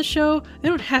happen in the show, they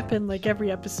don't happen like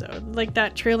every episode. Like,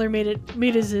 that trailer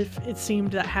made as if it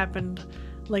seemed that happened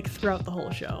like throughout the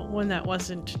whole show, when that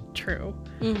wasn't true.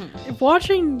 Mm-hmm.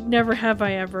 Watching Never Have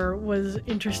I Ever was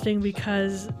interesting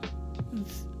because,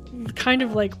 kind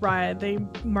of like Riot, they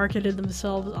marketed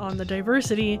themselves on the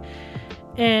diversity.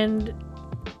 And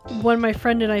when my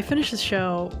friend and I finished the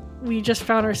show, we just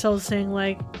found ourselves saying,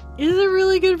 like, is it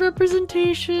really good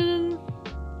representation?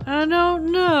 I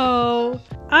don't know.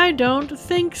 I don't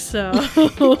think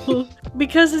so.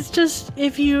 Because it's just,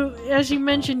 if you, as you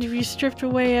mentioned, if you stripped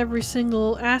away every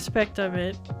single aspect of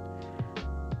it,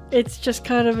 it's just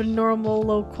kind of a normal,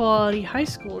 low-quality high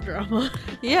school drama.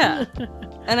 Yeah.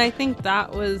 And I think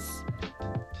that was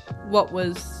what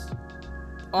was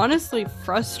honestly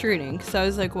frustrating, because I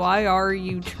was like, why are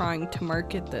you trying to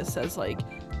market this as, like,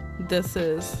 this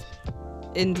is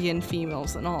Indian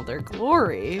females in all their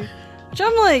glory? Which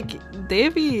I'm like,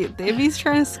 Davi's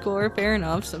trying to score, fair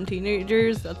enough. Some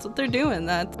teenagers, that's what they're doing.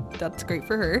 That's great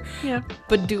for her. Yeah.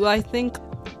 But do I think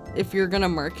if you're gonna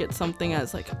market something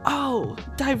as like, oh,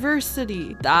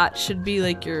 diversity, that should be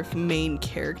like your main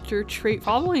character trait?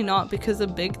 Probably not, because a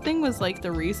big thing was like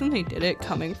the reason they did it,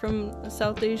 coming from a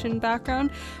South Asian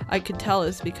background, I could tell,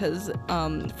 is because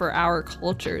for our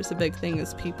cultures, a big thing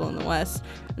is people in the West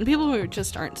and people who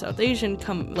just aren't South Asian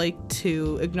come like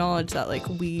to acknowledge that like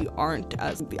we aren't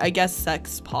as, I guess,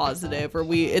 sex positive, or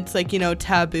it's like, you know,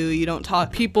 taboo. You don't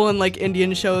talk. People in like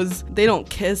Indian shows, they don't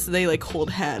kiss, they like hold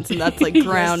hands, and that's like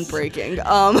groundbreaking.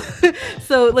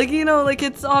 So like, you know, like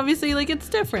it's obviously like it's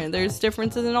different. There's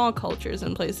differences in all cultures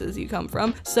and places you come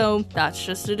from. So that's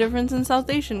just a difference in South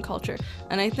Asian culture.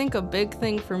 And I think a big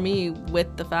thing for me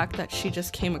with the fact that she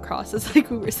just came across as,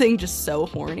 like we were saying, just so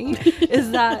horny,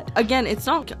 is that, again, it's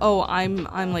not like, oh,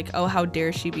 I'm like, oh, how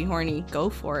dare she be horny? Go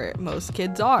for it. Most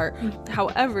kids are.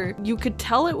 However, you could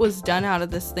tell it was done out of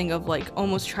this thing of like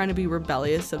almost trying to be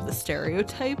rebellious of the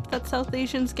stereotype that South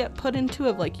Asians get put into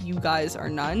of like, you guys are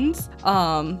nuns.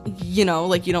 You know,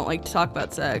 like you don't like to talk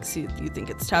about sex. You think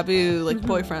it's taboo. Like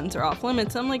boyfriends are off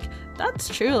limits. I'm like,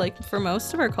 that's true. Like for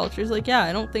most of our cultures, like, yeah,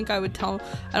 I don't think I would tell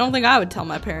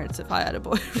my parents if I had a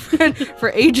boyfriend for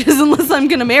ages, unless I'm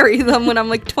gonna marry them when I'm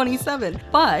like 27.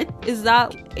 But is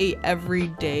that a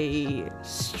everyday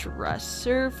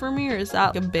stressor for me, or is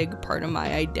that a big part of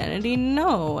my identity?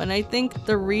 No. And I think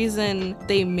the reason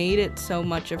they made it so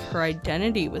much of her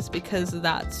identity was because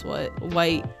that's what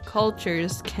white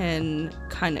cultures can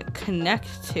kind of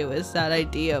connect to, is that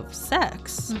idea of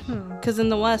sex. Because in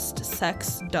the West,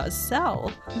 sex does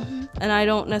sell. And I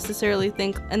don't necessarily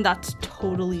think, and that's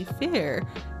totally fair,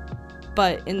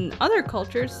 but in other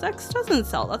cultures, sex doesn't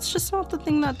sell. That's just not the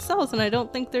thing that sells, and I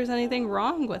don't think there's anything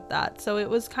wrong with that. So it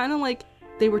was kind of like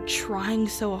they were trying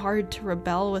so hard to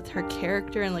rebel with her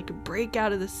character and like break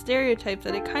out of the stereotype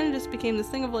that it kind of just became this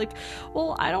thing of like,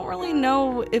 well, I don't really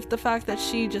know if the fact that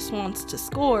she just wants to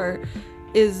score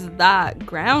is that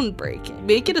groundbreaking?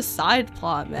 Make it a side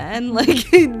plot, man.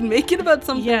 Like, make it about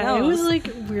something else. It was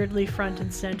like weirdly front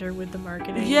and center with the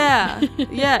marketing. Yeah,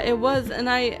 it was,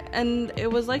 and it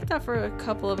was like that for a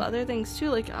couple of other things too.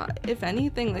 Like, if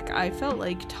anything, like I felt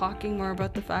like talking more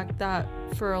about the fact that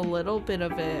for a little bit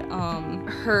of it,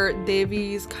 her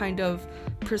Devi's kind of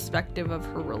perspective of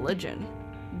her religion,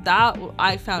 that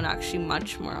I found actually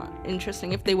much more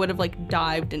interesting if they would have like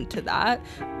dived into that.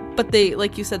 But they,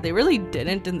 like you said, they really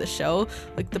didn't in the show.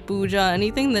 Like the puja,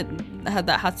 anything that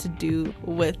has to do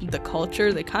with the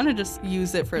culture, they kind of just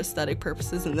use it for aesthetic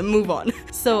purposes and then move on.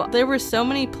 So there were so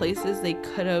many places they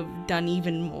could have done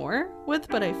even more with,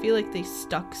 but I feel like they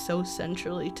stuck so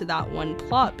centrally to that one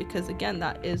plot because, again,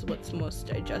 that is what's most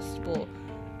digestible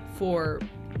for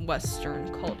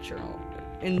Western culture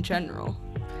in general.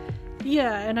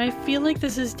 Yeah, and I feel like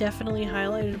this is definitely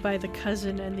highlighted by the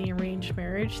cousin and the arranged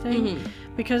marriage thing,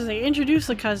 because they introduce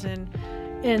the cousin,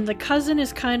 and the cousin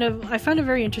is kind of, I found it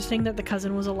very interesting that the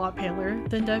cousin was a lot paler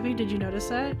than Devi. Did you notice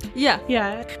that?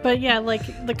 Yeah, but yeah, like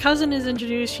the cousin is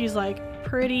introduced, she's like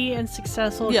pretty and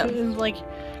successful, like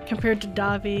compared to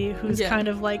Davi, who's kind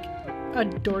of like a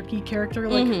dorky character,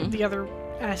 like the other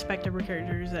aspect of her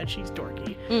character is that she's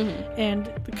dorky, and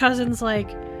the cousin's like,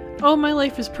 oh, my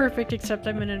life is perfect except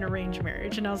I'm in an arranged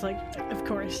marriage. And I was like, of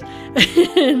course.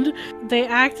 And they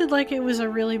acted like it was a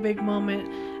really big moment.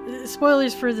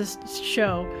 Spoilers for this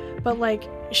show, but like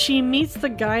she meets the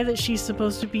guy that she's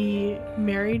supposed to be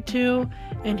married to,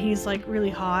 and he's like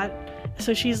really hot.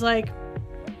 So she's like,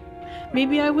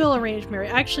 maybe I will arrange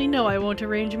marriage. Actually, no, I won't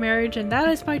arrange marriage, and that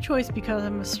is my choice because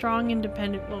I'm a strong,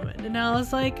 independent woman. And I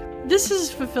was like, this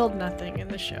has fulfilled nothing in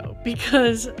the show,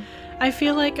 because I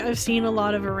feel like I've seen a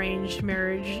lot of arranged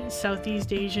marriage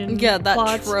Southeast Asian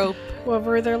plots trope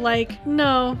where they're like,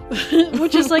 no,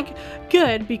 which is like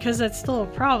good because that's still a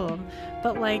problem,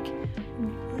 but like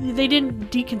they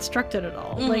didn't deconstruct it at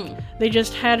all. Like they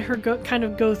just had her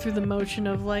go through the motion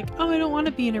of like, oh, I don't want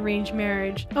to be in arranged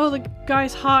marriage. Oh, the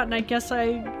guy's hot and I guess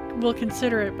I will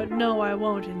consider it, but no, I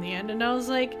won't in the end. And I was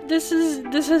like, this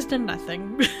has done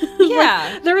nothing.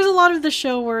 Yeah. Like, there was a lot of the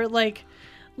show where like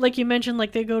you mentioned,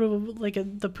 like they go to like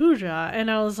the puja,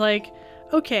 and I was like,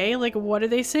 okay, like what are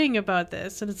they saying about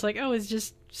this? And it's like, oh, it's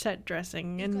just set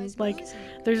dressing, and like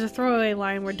there's a throwaway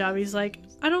line where Davi's like,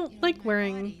 I don't like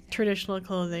wearing traditional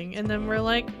clothing, and then we're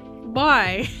like,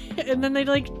 why? And then they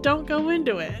like don't go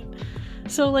into it.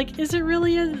 So like, is it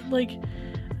really a like?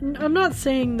 I'm not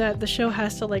saying that the show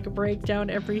has to like break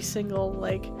down every single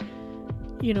like,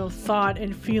 you know, thought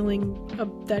and feeling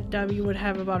that Davi would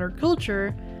have about her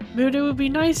culture, but it would be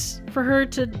nice for her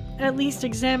to at least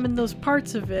examine those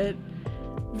parts of it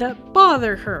that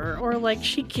bother her or like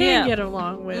she can get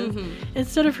along with,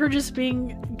 instead of her just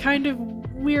being kind of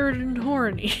weird and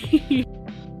horny.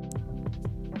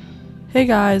 Hey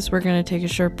guys, we're gonna take a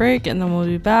short break and then we'll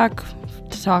be back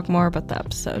to talk more about the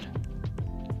episode.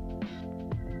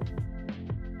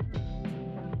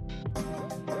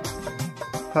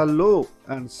 Hello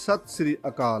and Sat Sri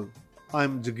Akal.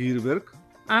 I'm Jagir Virk.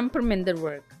 I'm Parminder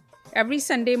Virk. Every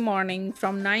Sunday morning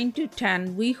from 9 to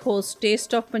 10, we host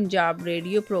Taste of Punjab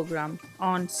radio program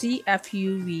on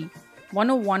CFUV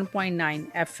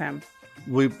 101.9 FM.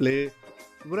 We play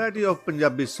variety of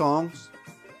Punjabi songs,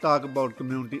 talk about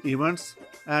community events,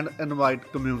 and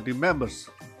invite community members.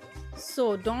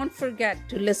 So don't forget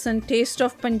to listen Taste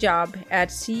of Punjab at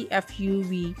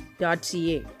cfuv.ca.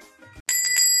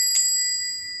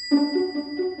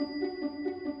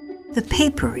 The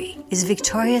Papery is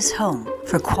Victoria's home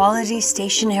for quality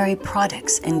stationery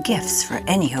products and gifts for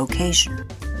any occasion.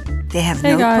 They have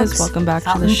hey notebooks, guys, welcome back to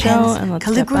the fountain show, pens, and let's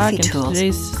get back calligraphy into tools,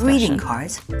 today's greeting session.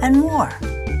 cards, and more.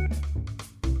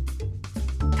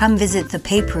 Come visit The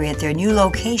Papery at their new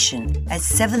location at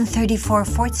 734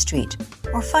 4th Street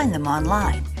or find them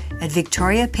online at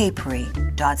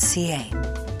victoriapapery.ca.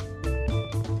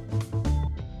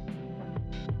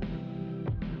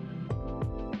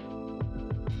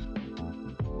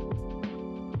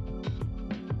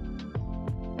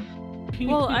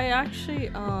 Well, I actually,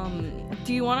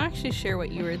 do you want to actually share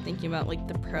what you were thinking about, like,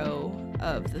 the pro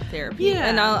of the therapy? Yeah.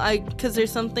 And because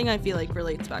there's something I feel like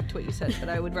relates back to what you said, but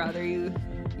I would rather you,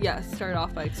 start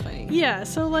off by explaining. Yeah,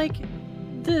 so, like,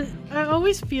 I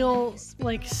always feel,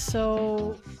 like,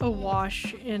 so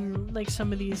awash in, like,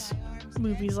 some of these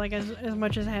movies, like, as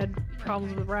much as I had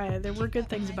problems with Raya, there were good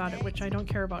things about it, which I don't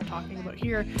care about talking about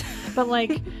here, but,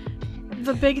 like,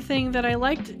 The big thing that I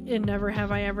liked in Never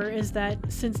Have I Ever is that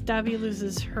since Davi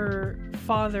loses her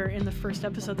father in the first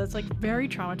episode, that's like very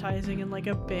traumatizing, and like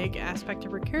a big aspect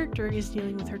of her character is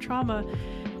dealing with her trauma,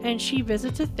 and she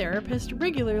visits a therapist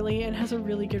regularly and has a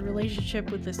really good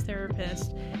relationship with this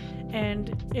therapist.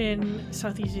 And in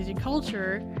Southeast Asian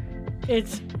culture,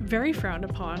 it's very frowned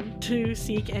upon to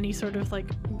seek any sort of like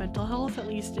mental health, at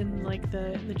least in like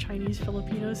the Chinese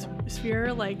Filipino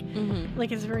sphere. Like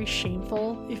like it's very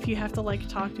shameful if you have to like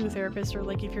talk to a therapist, or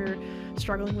like if you're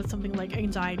struggling with something like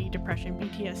anxiety, depression,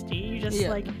 PTSD, you just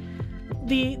like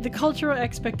the cultural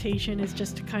expectation is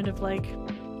just to kind of like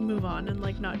move on and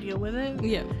like not deal with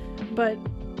it. But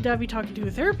Davi talking to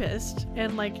a therapist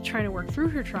and like trying to work through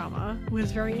her trauma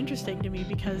was very interesting to me,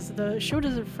 because the show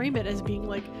doesn't frame it as being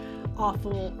like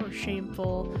awful or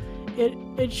shameful.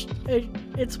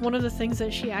 It's one of the things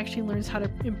that she actually learns how to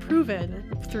improve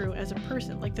through as a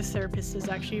person. Like, this therapist is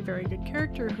actually a very good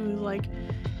character who like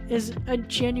is a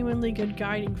genuinely good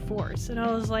guiding force, and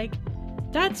I was like,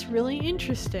 that's really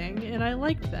interesting, and I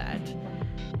liked that.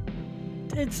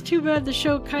 It's too bad the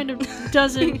show kind of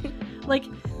doesn't like,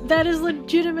 that is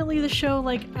legitimately the show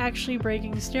like actually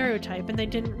breaking stereotype, and they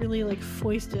didn't really like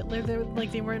foist it.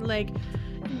 They weren't like,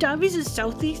 Davi's a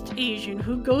Southeast Asian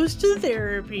who goes to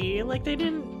therapy. Like, they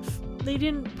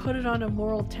didn't put it on a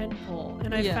moral tentpole,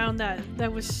 and I found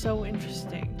that was so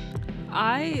interesting.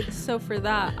 So for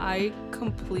that, I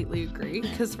completely agree,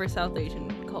 because for South Asian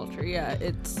culture,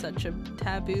 it's such a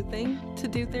taboo thing to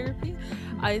do therapy.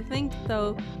 I think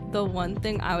though the one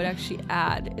thing I would actually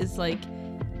add is like,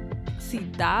 see,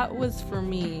 that was for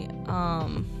me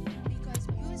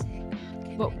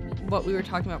what we were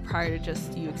talking about prior to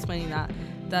just you explaining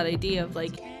that idea of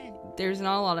like, there's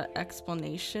not a lot of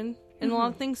explanation in a lot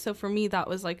of things. So for me, that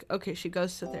was like, okay, she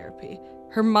goes to therapy.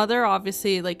 Her mother,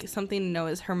 obviously, like, something to know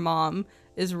is her mom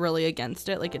is really against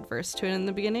it, like adverse to it in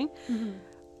the beginning.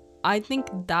 I think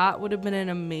that would have been an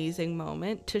amazing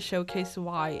moment to showcase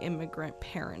why immigrant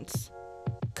parents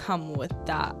come with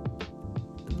that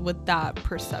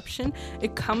perception.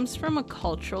 It comes from a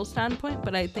cultural standpoint,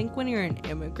 but I think when you're an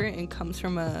immigrant, it comes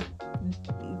from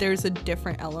there's a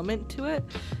different element to it.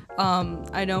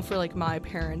 I know for like my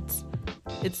parents,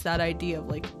 it's that idea of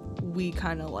like, we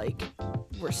kind of like,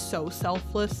 we're so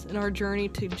selfless in our journey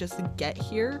to just get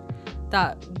here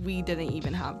that we didn't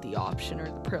even have the option or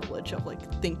the privilege of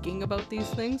like thinking about these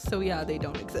things. So yeah, they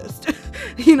don't exist.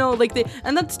 You know, like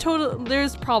and that's total,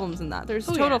 there's problems in that, there's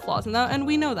total flaws in that, and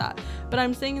we know that. But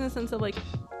I'm saying in the sense of like,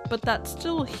 but that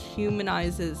still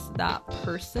humanizes that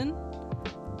person,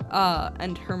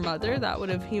 and her mother. That would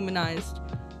have humanized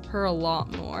her a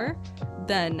lot more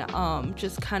than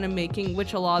just kind of making,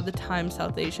 which a lot of the time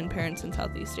South Asian parents and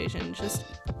Southeast Asian, just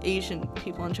Asian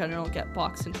people in general, get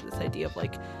boxed into this idea of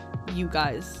like, you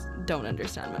guys don't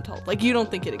understand mental health, like, you don't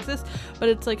think it exists. But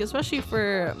it's like, especially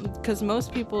because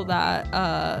most people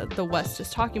that the West is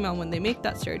talking about when they make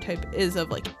that stereotype is of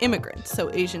like immigrants,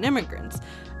 so Asian immigrants.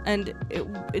 And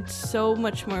it's so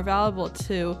much more valuable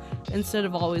to, instead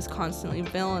of always constantly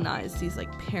villainize these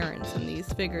like parents and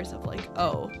these figures of like,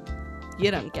 oh,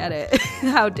 you don't get it,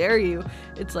 how dare you.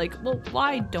 It's like, well,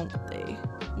 why don't they?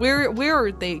 Where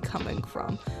are they coming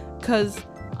from? Because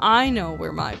I know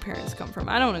where my parents come from.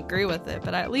 I don't agree with it,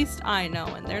 but at least I know,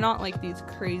 and they're not like these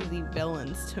crazy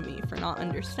villains to me for not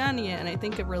understanding it. And I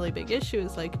think a really big issue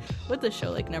is like with the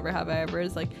show, like Never Have I Ever,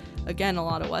 is like, again, a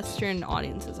lot of Western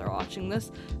audiences are watching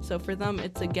this, so for them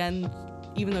it's, again,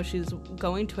 even though she's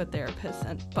going to a therapist,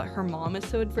 but her mom is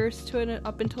so adverse to it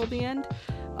up until the end,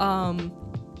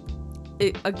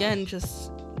 it again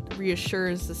just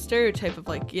reassures the stereotype of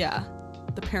like, yeah,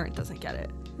 the parent doesn't get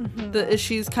it.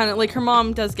 She's kind of like, her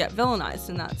mom does get villainized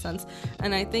in that sense.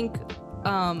 And I think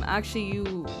actually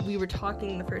we were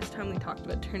talking the first time we talked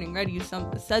about Turning Red, you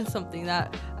said something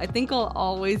that I think I'll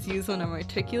always use when I'm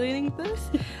articulating this,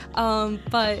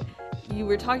 but you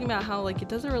were talking about how like it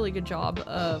does a really good job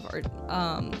of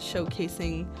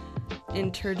showcasing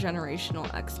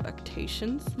intergenerational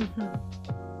expectations.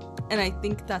 And I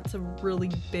think that's a really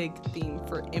big theme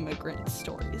for immigrant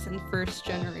stories and first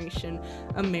generation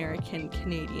American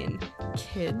Canadian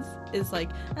kids is like,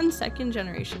 and second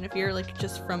generation, if you're like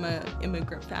just from a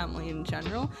immigrant family in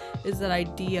general, is that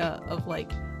idea of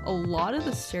like a lot of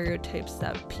the stereotypes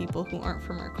that people who aren't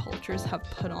from our cultures have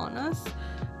put on us,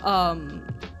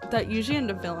 that usually end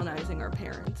up villainizing our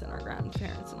parents and our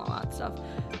grandparents and all that stuff,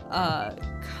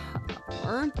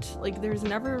 aren't like, there's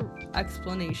never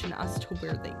explanation as to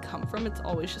where they come from. It's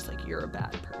always just like, you're a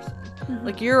bad person.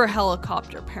 Like, you're a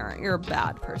helicopter parent, you're a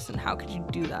bad person, how could you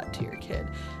do that to your kid?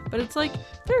 But it's like,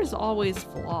 there's always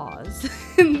flaws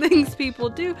in things people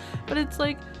do, but it's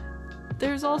like,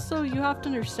 there's also, you have to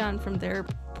understand from their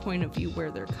point of view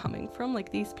where they're coming from.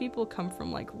 Like, these people come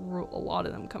from like a lot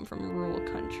of them come from rural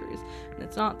countries, and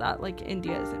it's not that like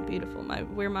India isn't beautiful.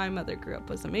 Where my mother grew up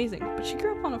was amazing, but she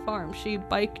grew up on a farm. She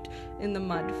biked in the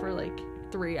mud for like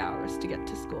 3 hours to get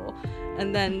to school,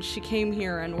 and then she came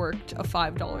here and worked a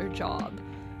 $5 job,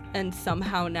 and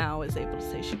somehow now is able to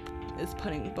say she is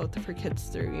putting both of her kids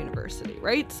through university,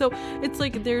 right? So it's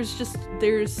like there's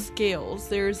scales,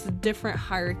 there's different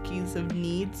hierarchies of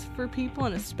needs for people,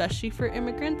 and especially for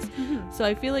immigrants. So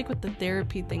I feel like with the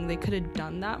therapy thing, they could have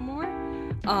done that more.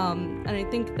 And I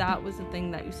think that was the thing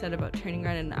that you said about training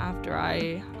ground, and after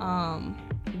I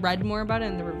read more about it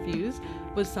in the reviews,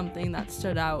 was something that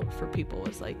stood out for people,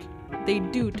 was like they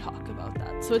do talk about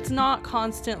that. So it's not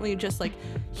constantly just like,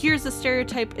 here's a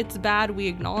stereotype, it's bad, we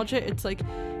acknowledge it. It's like,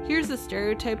 here's a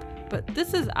stereotype, but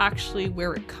this is actually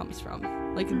where it comes from.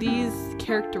 Like, these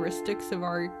characteristics of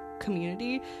our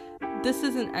community, this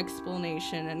is an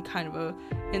explanation and kind of a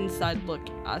inside look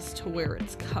as to where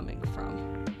it's coming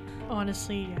from.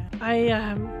 Honestly,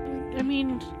 yeah. I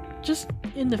mean, just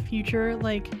in the future,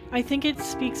 like, I think it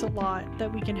speaks a lot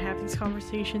that we can have these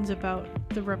conversations about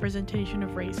the representation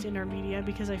of race in our media,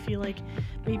 because I feel like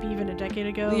maybe even a decade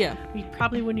ago, we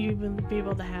probably wouldn't even be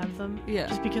able to have them,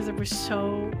 just because there was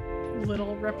so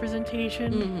little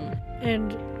representation.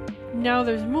 And now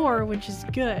there's more, which is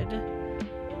good,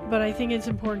 but I think it's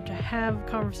important to have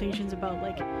conversations about,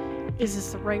 like, is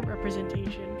this the right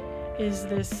representation? Is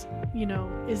this,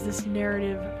 is this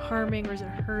narrative harming, or is it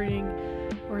hurting,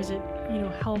 or is it,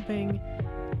 helping?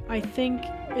 I think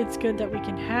it's good that we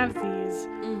can have these,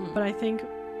 but I think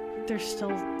there's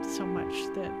still so much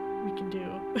that we can do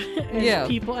as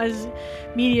people, as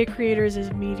media creators,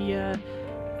 as media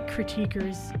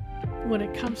critiquers, when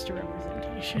it comes to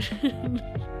representation.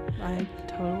 I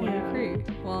totally agree.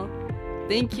 Well,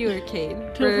 thank you,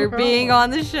 Arcade, for being on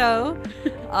the show.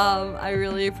 I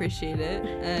really appreciate it,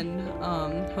 and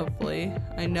hopefully,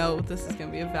 I know this is going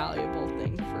to be a valuable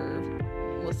thing for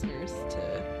listeners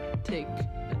to take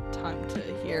time to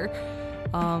hear.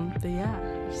 But yeah,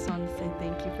 I just want to say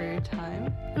thank you for your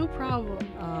time. No problem.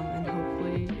 And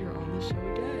hopefully you're on the show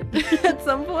again at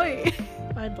some point.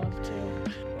 I'd love to.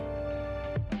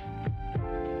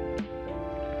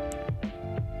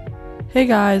 Hey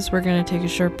guys, we're going to take a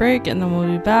short break, and then we'll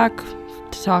be back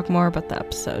to talk more about the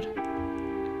episode.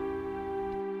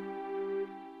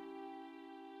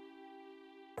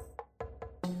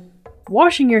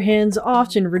 Washing your hands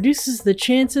often reduces the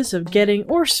chances of getting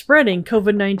or spreading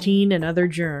COVID-19 and other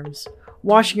germs.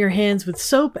 Washing your hands with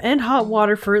soap and hot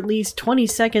water for at least 20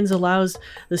 seconds allows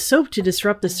the soap to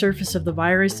disrupt the surface of the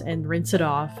virus and rinse it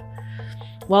off.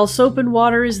 While soap and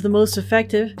water is the most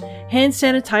effective, hand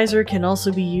sanitizer can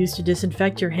also be used to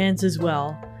disinfect your hands as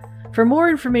well. For more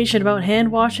information about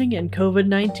hand washing and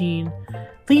COVID-19,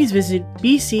 please visit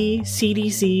bccdc.ca.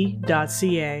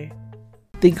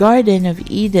 The Garden of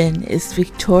Eden is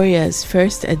Victoria's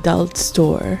first adult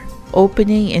store,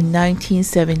 opening in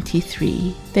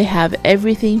 1973. They have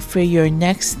everything for your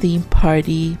next theme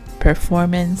party,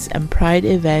 performance, and pride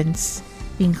events,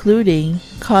 including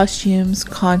costumes,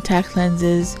 contact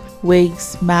lenses,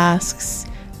 wigs, masks,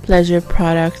 pleasure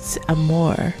products, and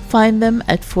more. Find them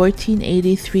at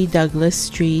 1483 Douglas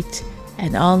Street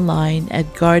and online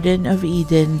at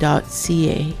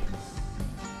gardenofeden.ca.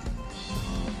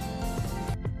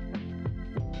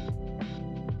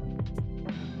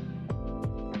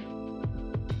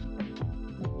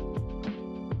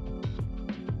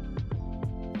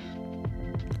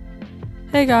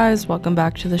 Hey guys, welcome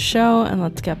back to the show, and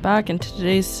let's get back into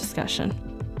today's discussion.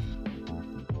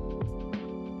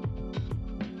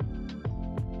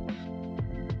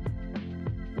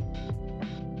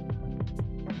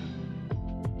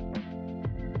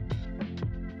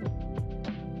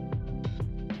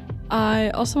 I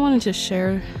also wanted to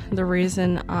share the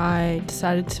reason I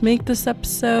decided to make this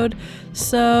episode,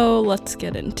 so let's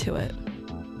get into it.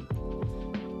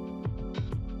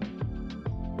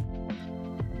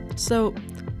 So,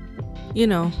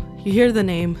 you hear the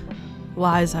name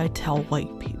Lies I Tell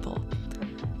White People,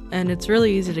 and it's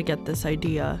really easy to get this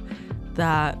idea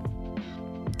that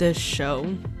this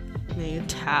show may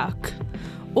attack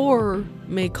or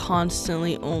may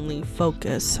constantly only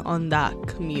focus on that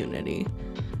community.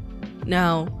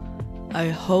 Now, I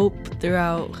hope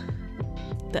throughout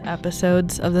the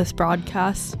episodes of this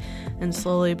broadcast, and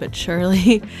slowly but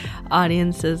surely,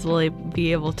 audiences will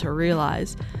be able to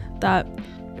realize that,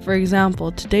 for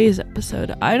example, today's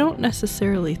episode, I don't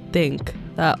necessarily think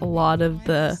that a lot of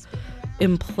the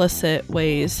implicit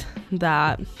ways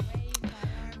that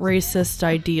racist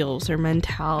ideals or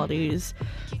mentalities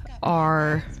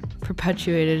are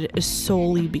perpetuated is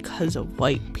solely because of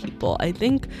white people. I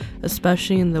think,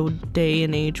 especially in the day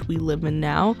and age we live in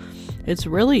now, it's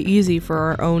really easy for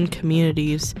our own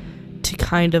communities to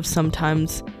kind of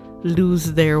sometimes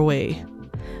lose their way.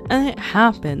 And it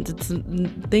happens.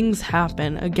 Things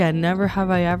happen. Again, never have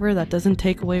I ever. That doesn't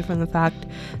take away from the fact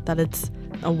that it's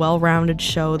a well-rounded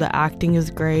show. The acting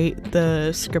is great.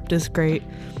 The script is great.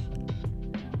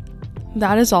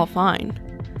 That is all fine.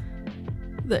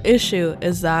 The issue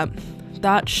is that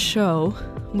that show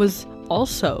was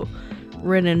also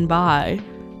written by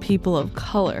people of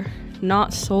color.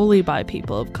 Not solely by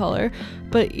people of color,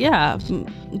 but yeah,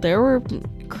 there were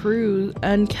crew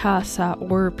and casts that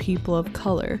were people of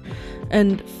color.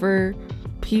 And for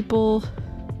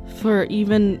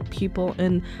even people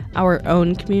in our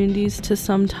own communities to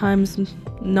sometimes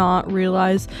not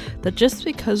realize that just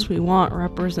because we want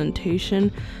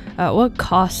representation, at what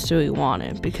cost do we want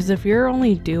it? Because if you're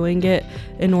only doing it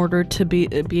in order to be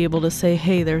able to say,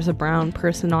 hey, there's a brown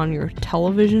person on your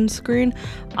television screen,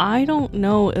 I don't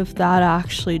know if that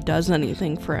actually does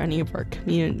anything for any of our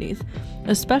communities,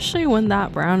 especially when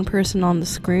that brown person on the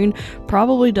screen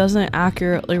probably doesn't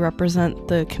accurately represent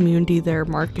the community they're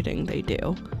marketing they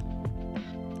do.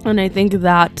 And I think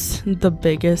that's the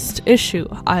biggest issue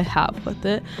I have with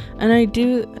it. And I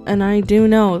do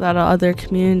know that other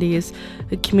communities,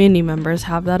 community members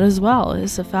have that as well,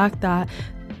 is the fact that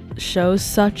shows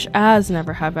such as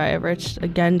Never Have I Ever,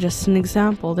 again, just an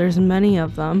example, there's many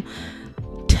of them,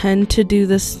 tend to do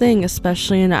this thing,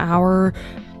 especially in our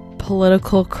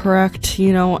political correct,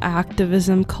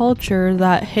 activism culture,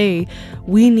 that, hey,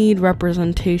 we need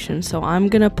representation, so I'm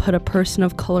gonna put a person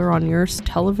of color on your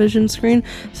television screen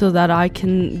so that I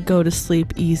can go to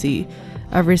sleep easy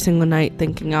every single night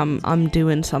thinking I'm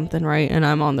doing something right and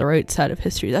I'm on the right side of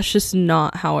history. That's just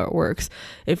not how it works.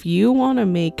 If you want to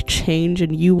make change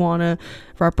and you want to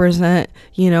represent,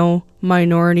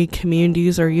 minority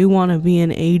communities, or you want to be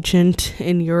an agent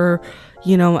in your,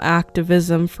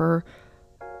 activism for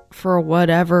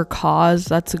whatever cause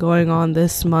that's going on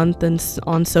this month and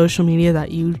on social media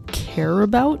that you care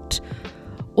about,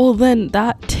 well, then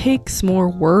that takes more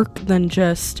work than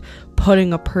just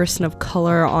putting a person of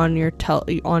color on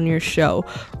your show,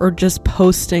 or just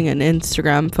posting an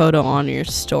Instagram photo on your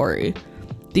story.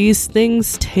 These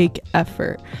things take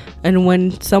effort, and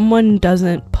when someone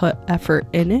doesn't put effort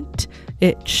in it,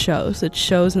 it shows. It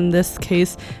shows in this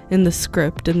case in the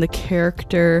script, in the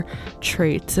character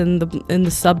traits, in the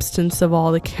substance of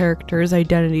all the characters'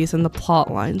 identities and the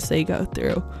plot lines they go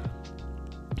through.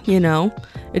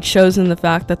 It shows in the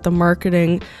fact that the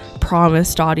marketing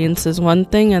promised audiences one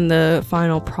thing and the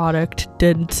final product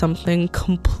did something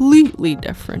completely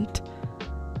different.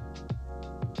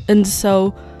 And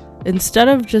so instead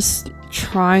of just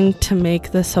trying to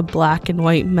make this a black and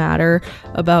white matter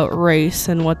about race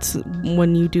and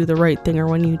when you do the right thing or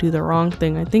when you do the wrong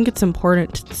thing, I think it's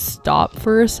important to stop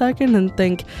for a second and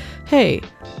think, hey,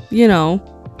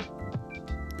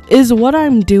 is what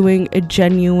I'm doing a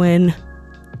genuine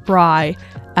try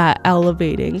at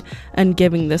elevating and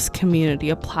giving this community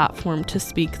a platform to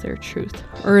speak their truth?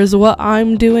 Or is what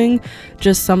I'm doing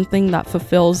just something that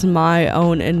fulfills my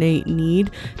own innate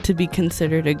need to be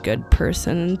considered a good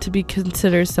person and to be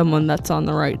considered someone that's on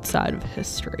the right side of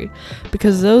history?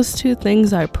 Because those two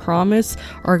things, I promise,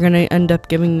 are going to end up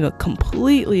giving you a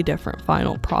completely different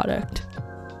final product.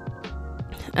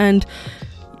 And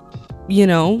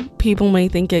people may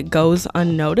think it goes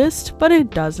unnoticed, but it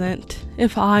doesn't.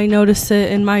 If I notice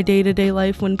it in my day-to-day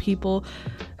life when people,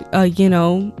 do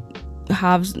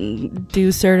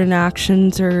certain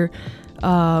actions or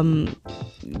are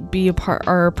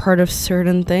a part of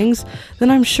certain things, then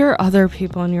I'm sure other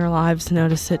people in your lives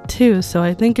notice it too. So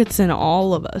I think it's in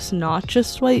all of us, not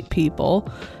just white people,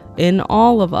 in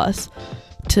all of us,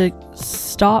 to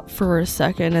stop for a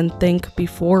second and think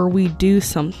before we do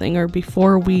something or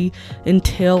before we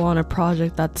entail on a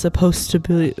project that's supposed to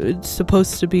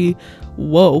be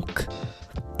woke,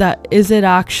 that is it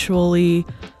actually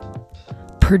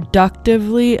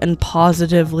productively and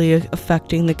positively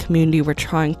affecting the community we're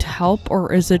trying to help,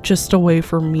 or is it just a way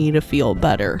for me to feel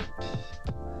better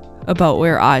about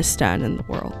where I stand in the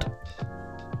world?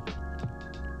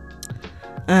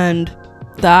 And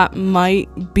that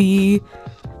might be,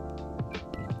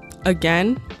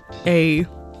 again, a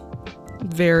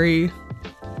very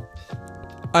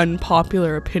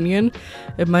unpopular opinion.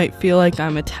 It might feel like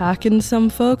I'm attacking some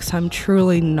folks. I'm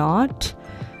truly not.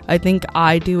 I think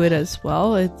I do it as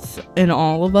well. It's in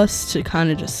all of us to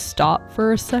kind of just stop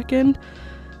for a second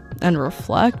and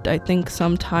reflect. I think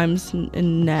sometimes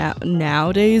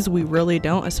nowadays we really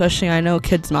don't, especially I know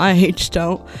kids my age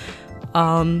don't.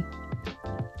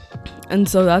 And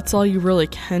so that's all you really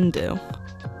can do.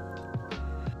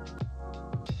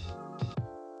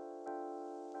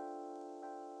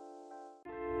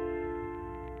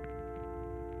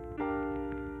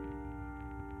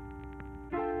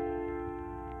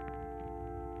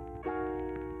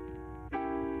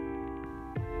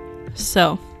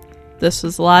 So, this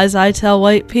was Lies I Tell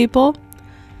White People,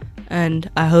 and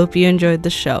I hope you enjoyed the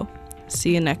show.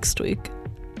 See you next week.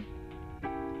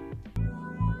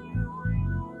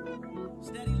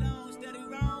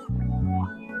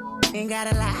 You ain't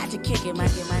gotta lie to kick it,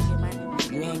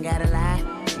 You ain't gotta lie,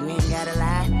 you ain't gotta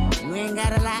lie. You ain't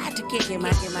gotta lie to kick it,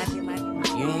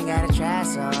 You ain't gotta try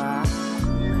so hard.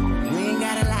 You ain't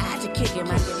gotta lie to kick it,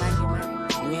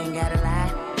 You ain't gotta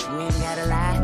lie, you ain't gotta lie.